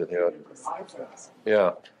email it to the other.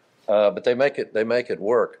 Yeah, but they make it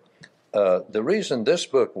work. The reason this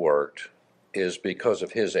book worked is because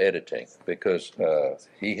of his editing, because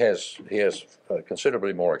he has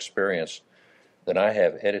considerably more experience than I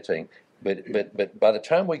have editing. But by the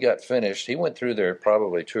time we got finished, he went through there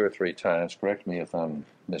probably 2 or 3 times. Correct me if I'm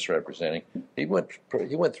misrepresenting. He went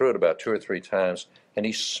through it about 2 or 3 times, and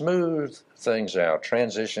he smoothed things out,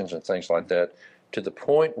 transitions and things like that, to the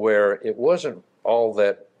point where it wasn't all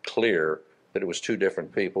that clear that it was two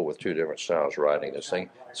different people with two different styles writing this thing.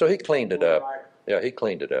 So he cleaned it up. Yeah, he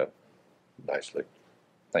cleaned it up nicely.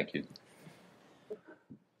 Thank you.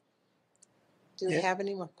 Do we have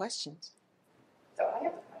any more questions? So I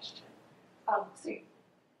have a question. So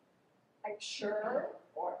I'm sure,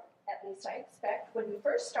 or at least I expect, when you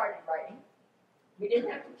first started writing, we didn't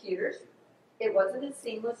have computers. It wasn't as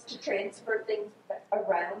seamless to transfer things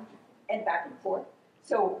around and back and forth.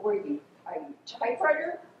 So were you a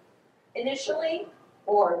typewriter initially,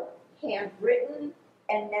 or handwritten?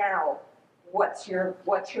 And now, what's your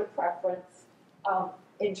preference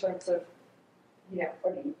in terms of,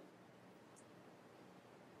 or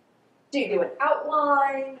do you do an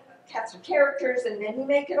outline, cast of characters, and then you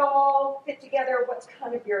make it all fit together? What's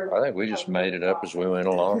kind of your? I think we just made it up as we went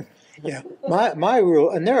along. Yeah, my rule,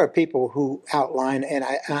 and there are people who outline, and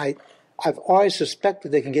I've always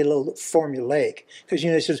suspected they can get a little formulaic because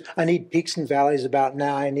it says I need peaks and valleys about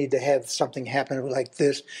now. I need to have something happen like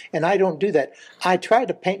this, and I don't do that. I try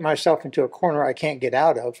to paint myself into a corner I can't get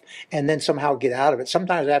out of, and then somehow get out of it.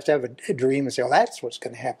 Sometimes I have to have a dream and say, "Oh, that's what's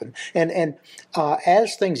going to happen." And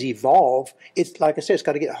as things evolve, it's like I said, it's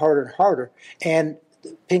got to get harder and harder, and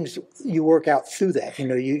things you work out through that.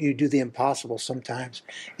 You do the impossible sometimes,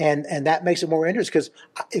 and that makes it more interesting because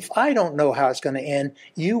if I don't know how it's going to end,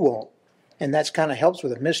 you won't. And that's kind of helps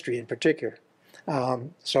with a mystery in particular.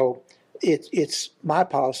 So it's my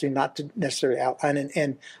policy not to necessarily outline,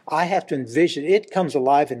 and I have to envision it comes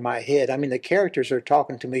alive in my head. I mean, the characters are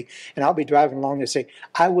talking to me, and I'll be driving along and say,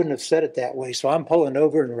 I wouldn't have said it that way. So I'm pulling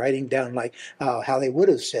over and writing down like how they would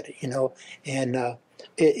have said it, and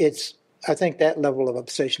it's. I think that level of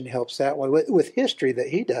obsession helps that way. With history that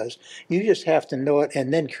he does, you just have to know it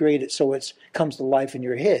and then create it so it comes to life in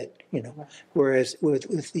your head, Whereas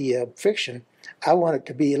with the fiction, I want it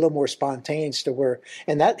to be a little more spontaneous to where,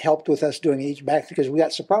 and that helped with us doing each back because we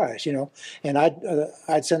got surprised, And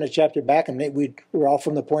I'd send a chapter back and we're all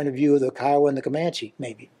from the point of view of the Kiowa and the Comanche,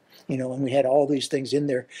 maybe. And we had all these things in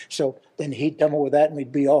there. So then he'd come up with that, and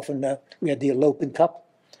we'd be off, and we had the eloping couple.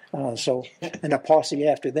 And a posse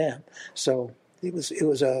after them. So it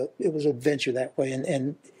was an adventure that way.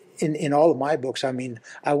 And in all of my books, I mean,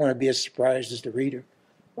 I want to be as surprised as the reader.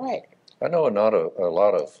 Right. I know not a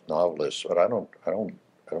lot of novelists, but I don't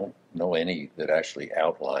know any that actually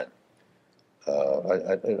outline.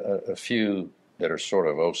 A few that are sort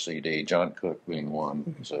of OCD. John Cook being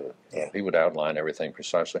one. He would outline everything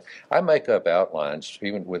precisely. I make up outlines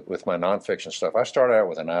even with my nonfiction stuff. I start out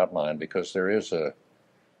with an outline because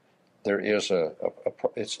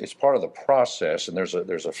it's part of the process, and there's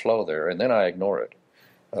a flow there, and then I ignore it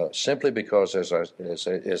simply because as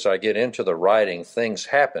I get into the writing, things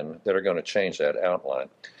happen that are going to change that outline.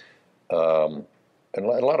 And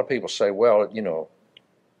a lot of people say, well,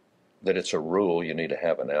 that it's a rule you need to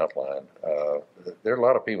have an outline. There are a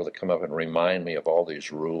lot of people that come up and remind me of all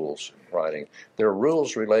these rules in writing. There are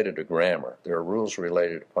rules related to grammar. There are rules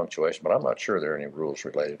related to punctuation, but I'm not sure there are any rules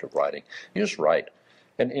related to writing. You just write.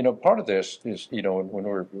 And, part of this is, when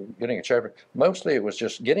we're getting a chapter, mostly it was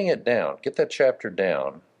just getting it down, get that chapter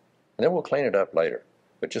down, and then we'll clean it up later.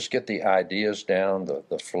 But just get the ideas down,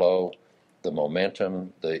 the flow, the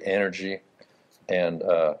momentum, the energy, and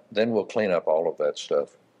then we'll clean up all of that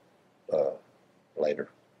stuff later.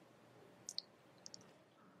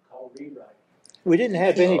 We didn't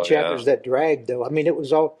have any chapters that dragged, though. I mean, it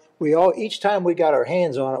was each time we got our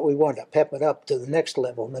hands on it, we wanted to pep it up to the next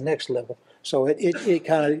level and the next level. So it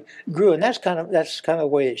kind of grew, and that's kind of the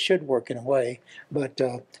way it should work in a way, but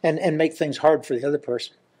and make things hard for the other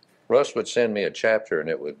person. Russ would send me a chapter, and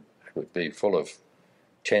it would be full of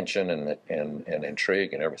tension and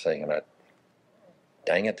intrigue and everything, and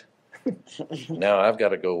dang it, now I've got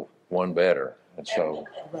to go one better, and so.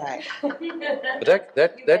 Right. But you men are good at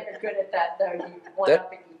that, though. You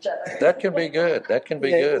one-upping each other. That can be good. That can be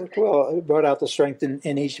good. Well, it brought out the strength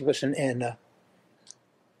in each of us, and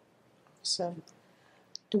So,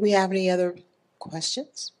 do we have any other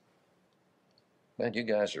questions? Man, you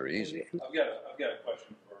guys are easy. I've got a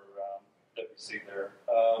question for WC there.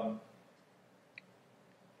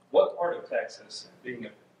 What part of Texas, being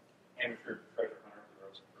an amateur treasure hunter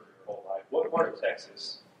for your whole life, what part of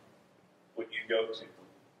Texas would you go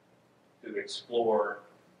to explore,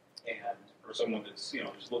 and for someone that's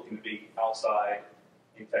just looking to be outside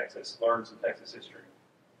in Texas, learn some Texas history,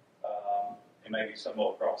 and maybe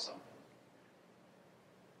stumble across something?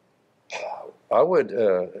 I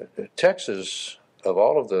would, Texas, of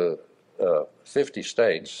all of the 50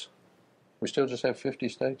 states, we still just have 50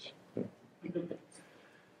 states?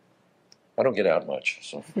 I don't get out much,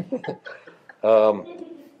 so.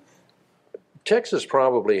 Texas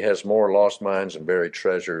probably has more lost mines and buried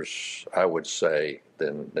treasures, I would say,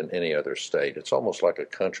 than any other state. It's almost like a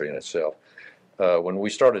country in itself. When we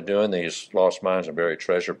started doing these lost mines and buried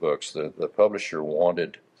treasure books, the publisher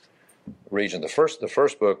wanted region. The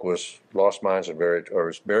first book was Lost Mines and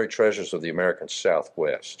Buried Treasures of the American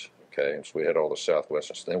Southwest. Okay, and so we had all the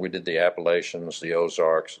Southwest. Then we did the Appalachians, the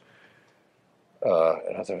Ozarks,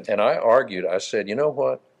 and I argued. I said, you know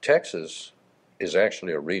what? Texas is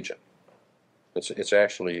actually a region. It's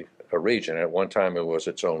actually a region. At one time, it was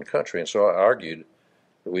its own country, and so I argued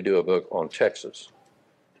that we do a book on Texas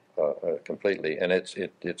completely, and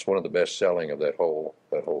it's one of the best selling of that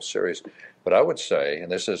whole series. But I would say, and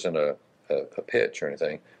this isn't a pitch or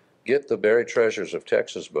anything, get the Buried Treasures of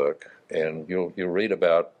Texas book, and you'll read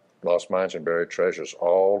about lost mines and buried treasures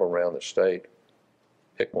all around the state.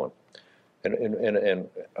 Pick one, and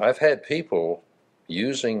I've had people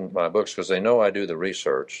using my books because they know I do the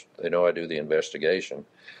research, they know I do the investigation.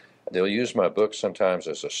 They'll use my book sometimes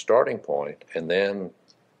as a starting point, and then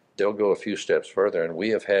they'll go a few steps further. And we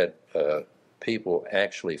have had people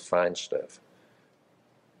actually find stuff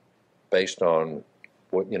based on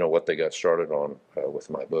what they got started on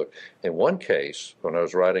with my book. In one case, when I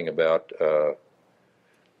was writing about a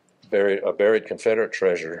buried Confederate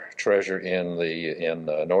treasure in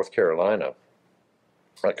North Carolina,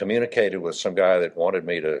 I communicated with some guy that wanted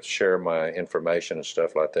me to share my information and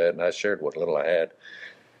stuff like that, and I shared what little I had.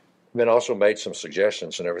 Then also made some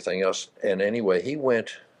suggestions and everything else. And anyway, he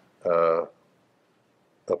went,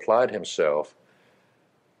 applied himself,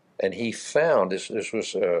 and he found this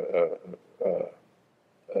was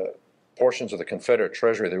portions of the Confederate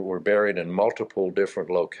treasury that were buried in multiple different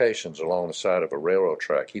locations along the side of a railroad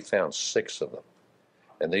track. He found 6 of them,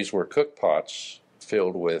 and these were cook pots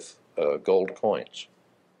filled with gold coins,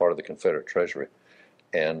 part of the Confederate treasury.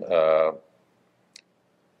 And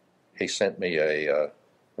he sent me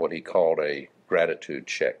what he called a gratitude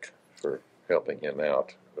check for helping him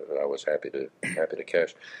out. I was happy to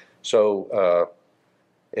cash. So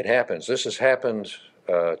it happens. This has happened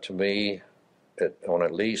to me on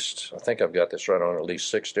at least, I think I've got this right, on at least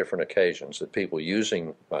 6 different occasions that people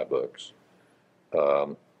using my books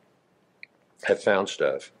have found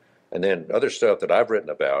stuff. And then other stuff that I've written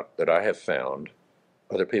about that I have found,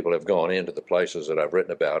 other people have gone into the places that I've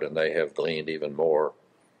written about, and they have gleaned even more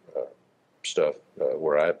stuff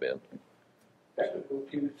where I've been. That's a book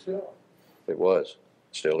you would sell. It was,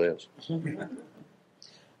 still is.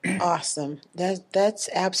 Awesome. That's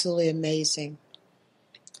absolutely amazing.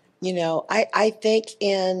 I think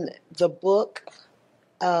in the book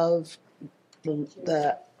of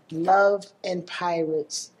the Love and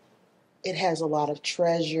Pirates, it has a lot of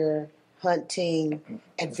treasure, hunting,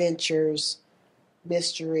 adventures,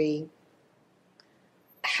 mystery.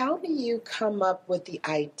 How do you come up with the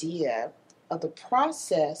idea of the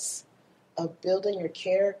process of building your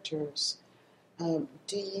characters? Do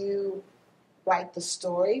you write the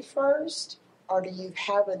story first, or do you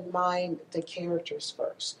have in mind the characters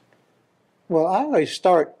first? Well, I always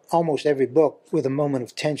start almost every book with a moment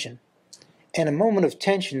of tension. And a moment of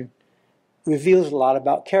tension reveals a lot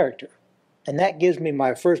about character. And that gives me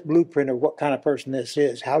my first blueprint of what kind of person this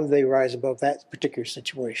is. How do they rise above that particular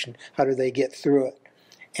situation? How do they get through it?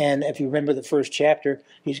 And if you remember the first chapter,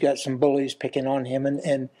 he's got some bullies picking on him,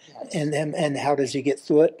 and how does he get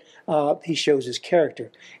through it? He shows his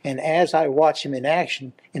character. And as I watch him in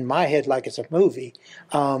action, in my head like it's a movie,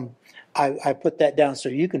 I put that down so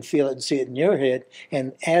you can feel it and see it in your head.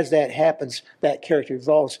 And as that happens, that character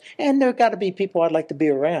evolves. And there got to be people I'd like to be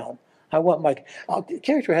around. I want my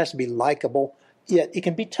character has to be likable, yet it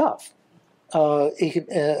can be tough. It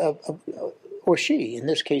can, or she, in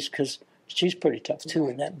this case, because she's pretty tough too.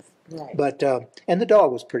 Right. In that. Right. But and the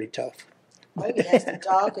dog was pretty tough. Oh yes, the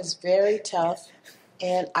dog is very tough,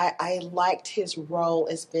 and I liked his role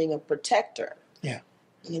as being a protector. Yeah.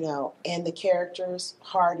 And the characters,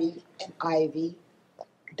 Hardy and Ivy,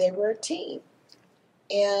 they were a team.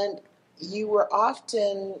 And you were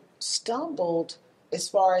often stumbled as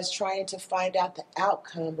far as trying to find out the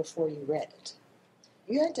outcome before you read it.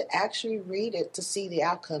 You had to actually read it to see the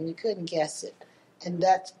outcome. You couldn't guess it. And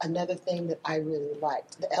that's another thing that I really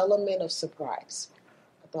liked, the element of surprise.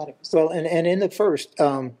 I thought it was well, and in the first,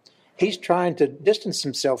 he's trying to distance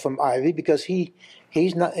himself from Ivy because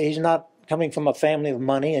he's not coming from a family of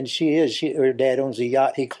money, and her dad owns a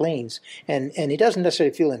yacht, he cleans, and he doesn't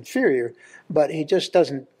necessarily feel inferior, but he just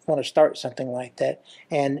doesn't want to start something like that,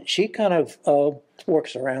 and she kind of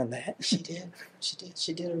works around that. She did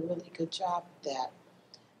a really good job of that.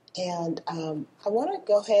 And I want to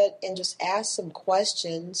go ahead and just ask some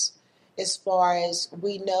questions as far as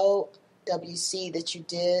we know, WC, that you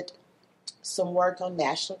did some work on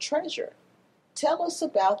National Treasure. Tell us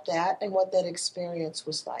about that and what that experience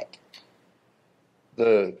was like.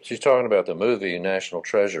 She's talking about the movie National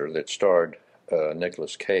Treasure that starred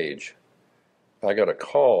Nicolas Cage. I got a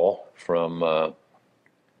call from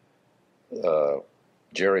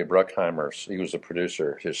Jerry Bruckheimer's. He was the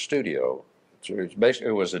producer. His studio.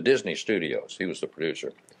 It was the Disney Studios. He was the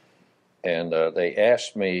producer, and they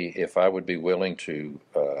asked me if I would be willing to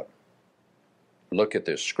look at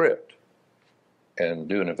this script and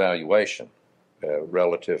do an evaluation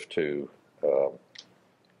relative to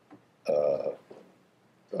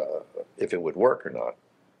if it would work or not.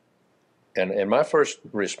 And my first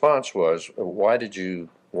response was, why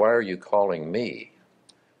are you calling me?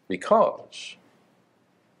 Because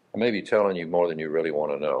I may be telling you more than you really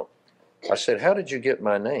want to know. I said, how did you get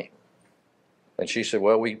my name? And she said,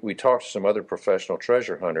 well, we talked to some other professional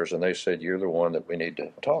treasure hunters, and they said, you're the one that we need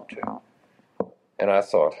to talk to. And I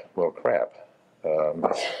thought, well, crap.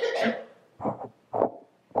 That's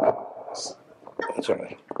all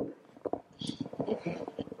right.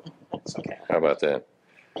 It's okay. How about that?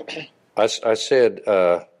 I said,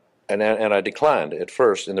 and I declined at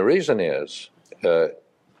first, and the reason is,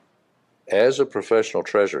 as a professional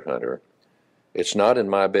treasure hunter, it's not in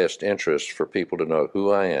my best interest for people to know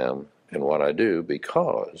who I am and what I do,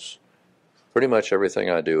 because pretty much everything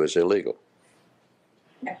I do is illegal.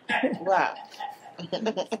 Wow.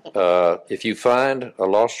 If you find a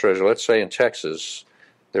lost treasure, let's say in Texas,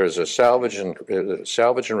 there's a salvage and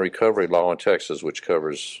recovery law in Texas which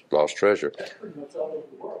covers lost treasure. That's pretty much all over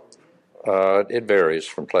the world. It varies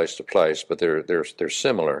from place to place, but they're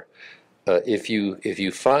similar. If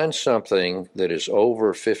you find something that is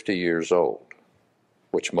over 50 years old,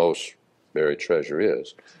 which most buried treasure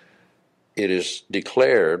is, it is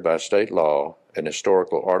declared by state law an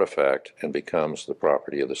historical artifact and becomes the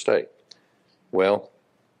property of the state. Well,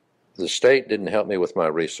 the state didn't help me with my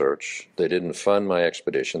research. They didn't fund my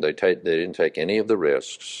expedition. They didn't take any of the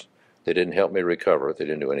risks. They didn't help me recover it. They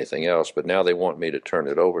didn't do anything else. But now they want me to turn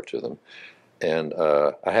it over to them. And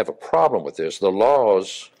I have a problem with this. The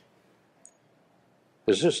laws.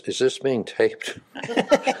 Is this being taped?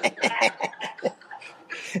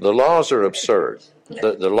 The laws are absurd.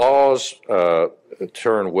 The laws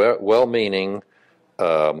turn well-meaning,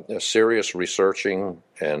 serious researching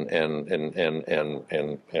and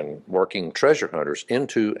working treasure hunters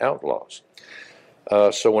into outlaws.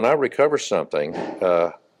 So when I recover something,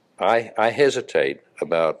 I hesitate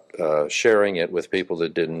about sharing it with people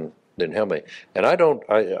that didn't help me. And I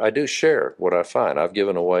do share what I find. I've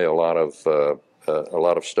given away a lot of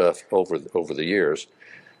stuff over the years,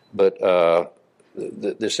 but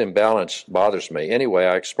this imbalance bothers me. Anyway,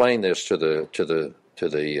 I explained this to the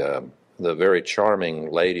very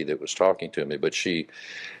charming lady that was talking to me, but she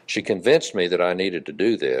convinced me that I needed to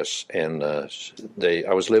do this. And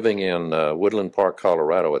I was living in Woodland Park,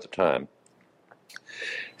 Colorado at the time,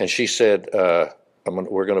 and she said,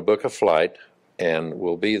 "We're going to book a flight, and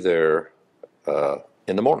we'll be there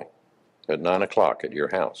in the morning at 9 o'clock at your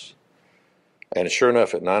house." And sure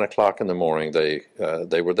enough, at 9 o'clock in the morning, they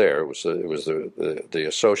were there. It was the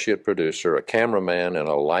associate producer, a cameraman, and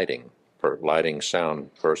a lighting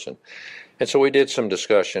sound person. And so we did some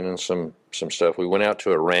discussion and some stuff. We went out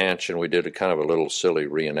to a ranch and we did a kind of a little silly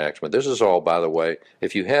reenactment. This is all, by the way,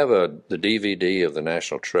 if you have the DVD of the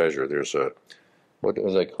National Treasure, there's what do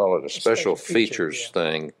they call it? A special features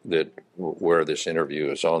thing where this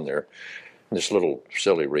interview is on there. This little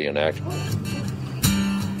silly reenactment.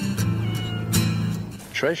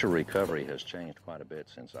 Treasure recovery has changed quite a bit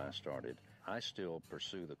since I started. I still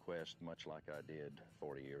pursue the quest much like I did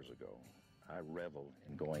 40 years ago. I revel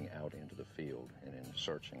in going out into the field and in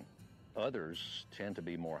searching. Others tend to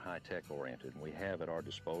be more high-tech oriented. We have at our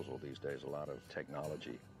disposal these days a lot of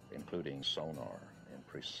technology, including sonar and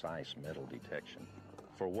precise metal detection.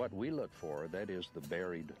 For what we look for, that is the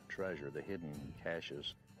buried treasure, the hidden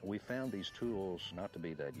caches, we found these tools not to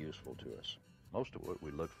be that useful to us. Most of what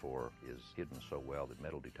we look for is hidden so well that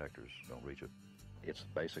metal detectors don't reach it. It's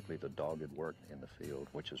basically the dogged work in the field,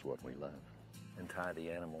 which is what we love. And tie the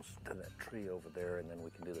animals to that tree over there, and then we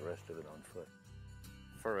can do the rest of it on foot.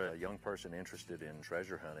 For a young person interested in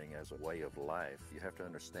treasure hunting as a way of life, you have to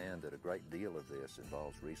understand that a great deal of this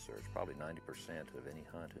involves research. Probably 90% of any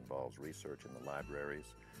hunt involves research in the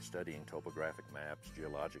libraries, studying topographic maps,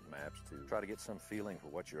 geologic maps, to try to get some feeling for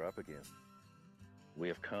what you're up against. We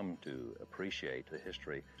have come to appreciate the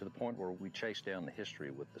history to the point where we chase down the history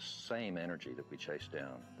with the same energy that we chase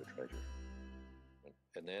down the treasure.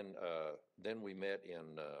 And then we met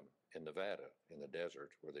in Nevada, in the desert,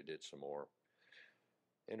 where they did some more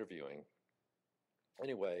interviewing.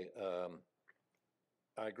 Anyway,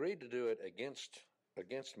 I agreed to do it against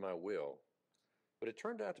my will, but it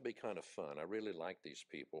turned out to be kind of fun. I really liked these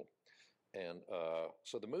people, and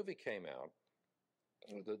so the movie came out.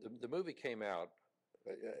 The movie came out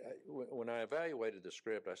when I evaluated the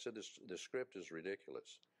script, I said the script is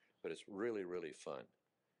ridiculous, but it's really, really fun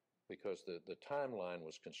because the timeline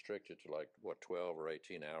was constricted to like, what, 12 or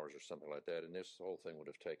 18 hours or something like that. And this whole thing would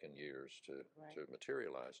have taken years to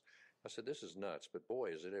materialize. I said, this is nuts, but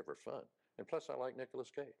boy, is it ever fun. And plus, I like Nicolas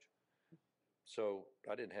Cage. So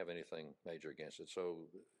I didn't have anything major against it. So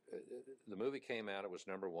the movie came out, it was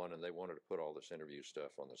 #1, and they wanted to put all this interview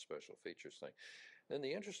stuff on the special features thing. Then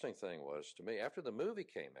the interesting thing was, to me, after the movie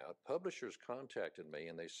came out, publishers contacted me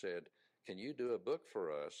and they said, can you do a book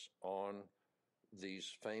for us on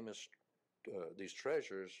these famous, these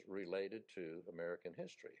treasures related to American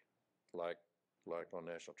history, like on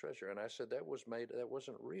National Treasure? And I said, that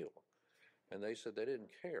wasn't real. And they said they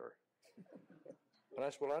didn't care. And I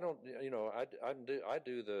said, well, I don't, I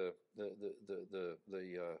do the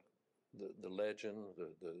legend,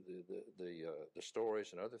 the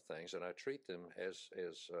stories and other things, and I treat them as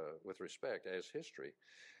with respect as history,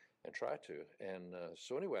 and try to. And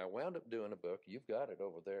so anyway, I wound up doing a book. You've got it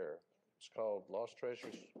over there. It's called Lost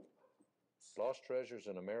Treasures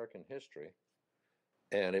in American History,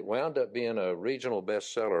 and it wound up being a regional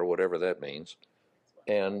bestseller, whatever that means.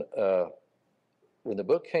 And when the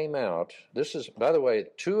book came out, this is, by the way,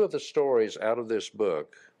 2 of the stories out of this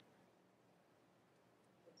book,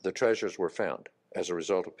 the treasures were found as a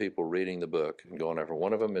result of people reading the book and going over.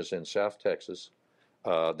 One of them is in South Texas.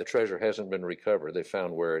 The treasure hasn't been recovered. They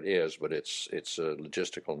found where it is, but it's a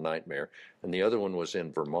logistical nightmare. And the other one was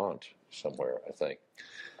in Vermont somewhere, I think.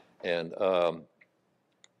 And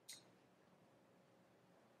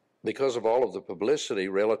because of all of the publicity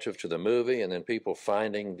relative to the movie, and then people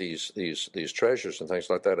finding these treasures and things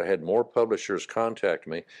like that, I had more publishers contact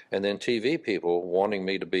me, and then TV people wanting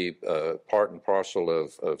me to be part and parcel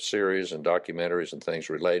of series and documentaries and things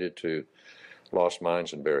related to lost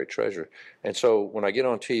mines and buried treasure. And so when I get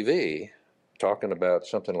on TV talking about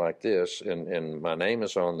something like this, and my name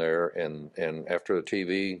is on there, and after the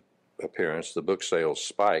TV appearance, the book sales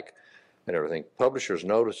spike and everything, publishers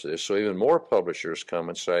notice this. So even more publishers come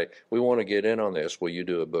and say, we want to get in on this. Will you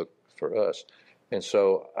do a book for us? And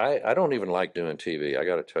so I don't even like doing TV. I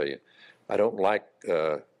got to tell you, I don't like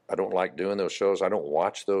doing those shows. I don't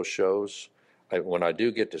watch those shows. When I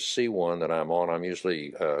do get to see one that I'm on, I'm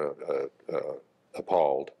usually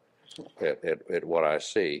appalled at what I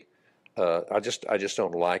see. I just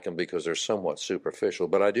don't like them because they're somewhat superficial.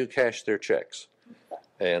 But I do cash their checks,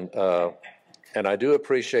 and I do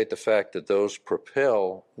appreciate the fact that those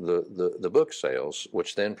propel the book sales,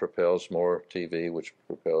 which then propels more TV, which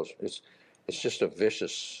propels it's just a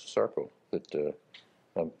vicious circle that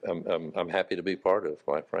I'm happy to be part of,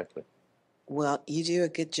 quite frankly. Well, you do a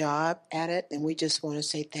good job at it, and we just want to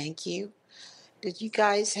say thank you. Did you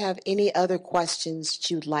guys have any other questions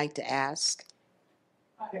that you'd like to ask?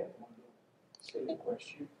 I have one silly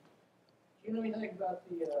question. Do you know anything about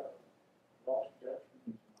the lost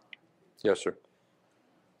Jackson? Yes, sir.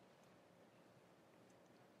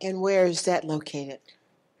 And where is that located?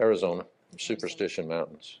 Arizona, Superstition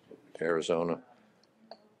Mountains, Arizona.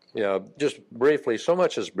 Yeah, just briefly, so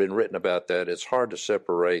much has been written about that. It's hard to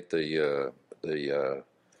separate the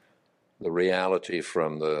reality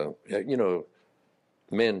from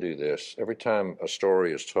men do this. Every time a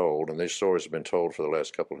story is told, and these stories have been told for the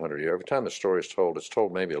last couple of hundred years, every time the story is told, it's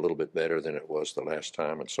told maybe a little bit better than it was the last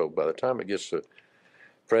time. And so by the time it gets to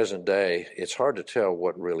present day, it's hard to tell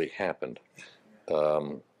what really happened.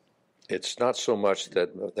 It's not so much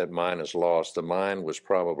that mine is lost. The mine was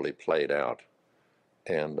probably played out.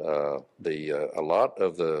 And a lot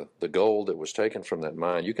of the gold that was taken from that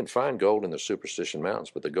mine, you can find gold in the Superstition Mountains,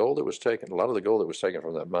 but the gold that was taken, a lot of the gold that was taken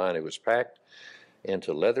from that mine, it was packed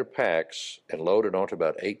into leather packs and loaded onto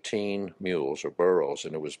about 18 mules or burros,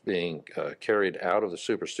 and it was being carried out of the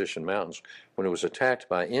Superstition Mountains when it was attacked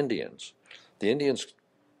by Indians. The Indians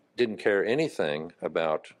didn't care anything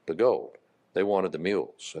about the gold. They wanted the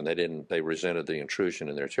mules, and they resented the intrusion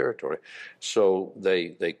in their territory. So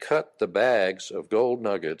they cut the bags of gold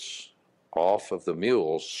nuggets off of the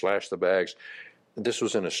mules, slashed the bags. This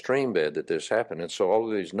was in a stream bed that this happened, and so all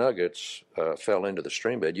of these nuggets fell into the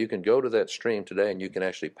stream bed. You can go to that stream today, and you can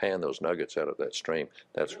actually pan those nuggets out of that stream.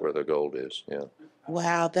 That's where the gold is, yeah.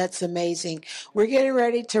 Wow, that's amazing. We're getting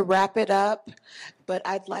ready to wrap it up, but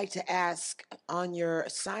I'd like to ask on your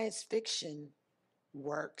science fiction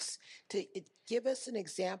works to give us an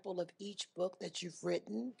example of each book that you've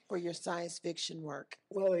written for your science fiction work.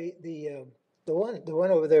 Well, the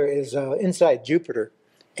one over there is Inside Jupiter,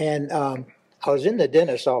 and I was in the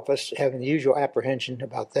dentist's office having the usual apprehension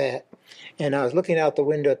about that, and I was looking out the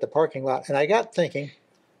window at the parking lot, and I got thinking,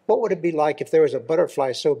 what would it be like if there was a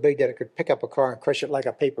butterfly so big that it could pick up a car and crush it like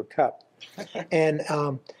a paper cup? And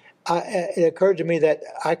it occurred to me that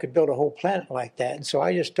I could build a whole planet like that. And so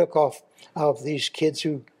I just took off of these kids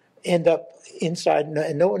who end up inside,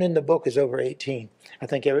 and no one in the book is over 18. I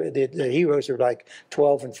think the heroes are like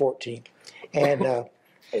 12 and 14. And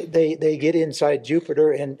they get inside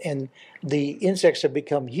Jupiter, and the insects have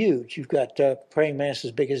become huge. You've got praying mantis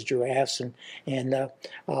as big as giraffes and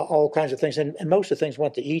all kinds of things. And most of the things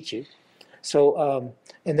want to eat you. So,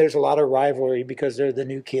 and there's a lot of rivalry because they're the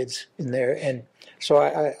new kids in there. And so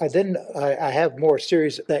I have more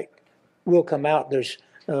series that will come out. There's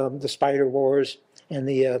the Spider Wars and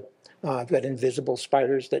the I've got invisible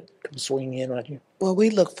spiders that come swinging in on you. Well, we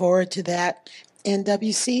look forward to that. And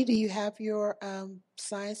WC, do you have your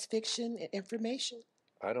science fiction information?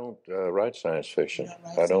 I don't write science fiction.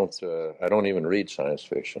 I don't I don't even read science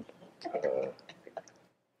fiction.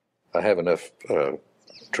 I have enough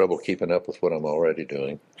trouble keeping up with what I'm already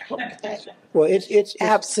doing. Okay. Well, it's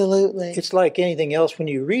Absolutely. It's like anything else. When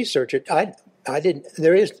you research it, I didn't.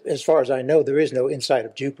 There is, as far as I know, there is no inside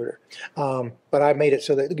of Jupiter. But I made it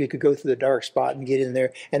so that you could go through the dark spot and get in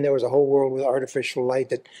there, and there was a whole world with artificial light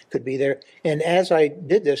that could be there. And as I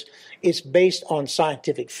did this, it's based on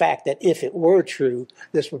scientific fact that if it were true,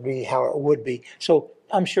 this would be how it would be. So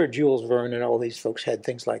I'm sure Jules Verne and all these folks had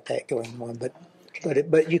things like that going on.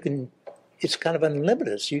 But you can. It's kind of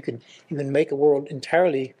unlimited. So you can make a world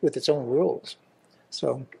entirely with its own rules.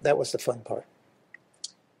 So that was the fun part.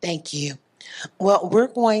 Thank you. Well, we're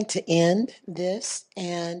going to end this,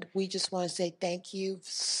 and we just want to say thank you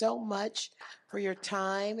so much for your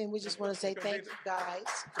time, and we just want to say thank you, guys.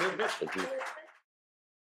 Thank you.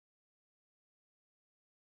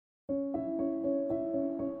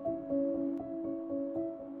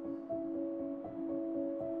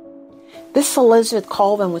 This is Elizabeth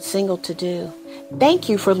Colvin with Single to Do. Thank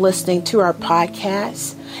you for listening to our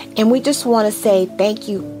podcast, and we just want to say thank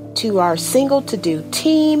you to our Single to Do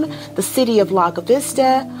team, the City of Lago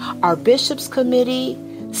Vista, our Bishops Committee,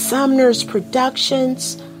 Sumner's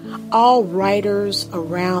Productions, all writers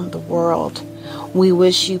around the world. We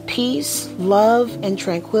wish you peace, love, and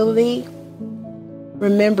tranquility.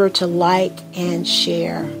 Remember to like and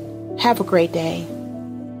share. Have a great day.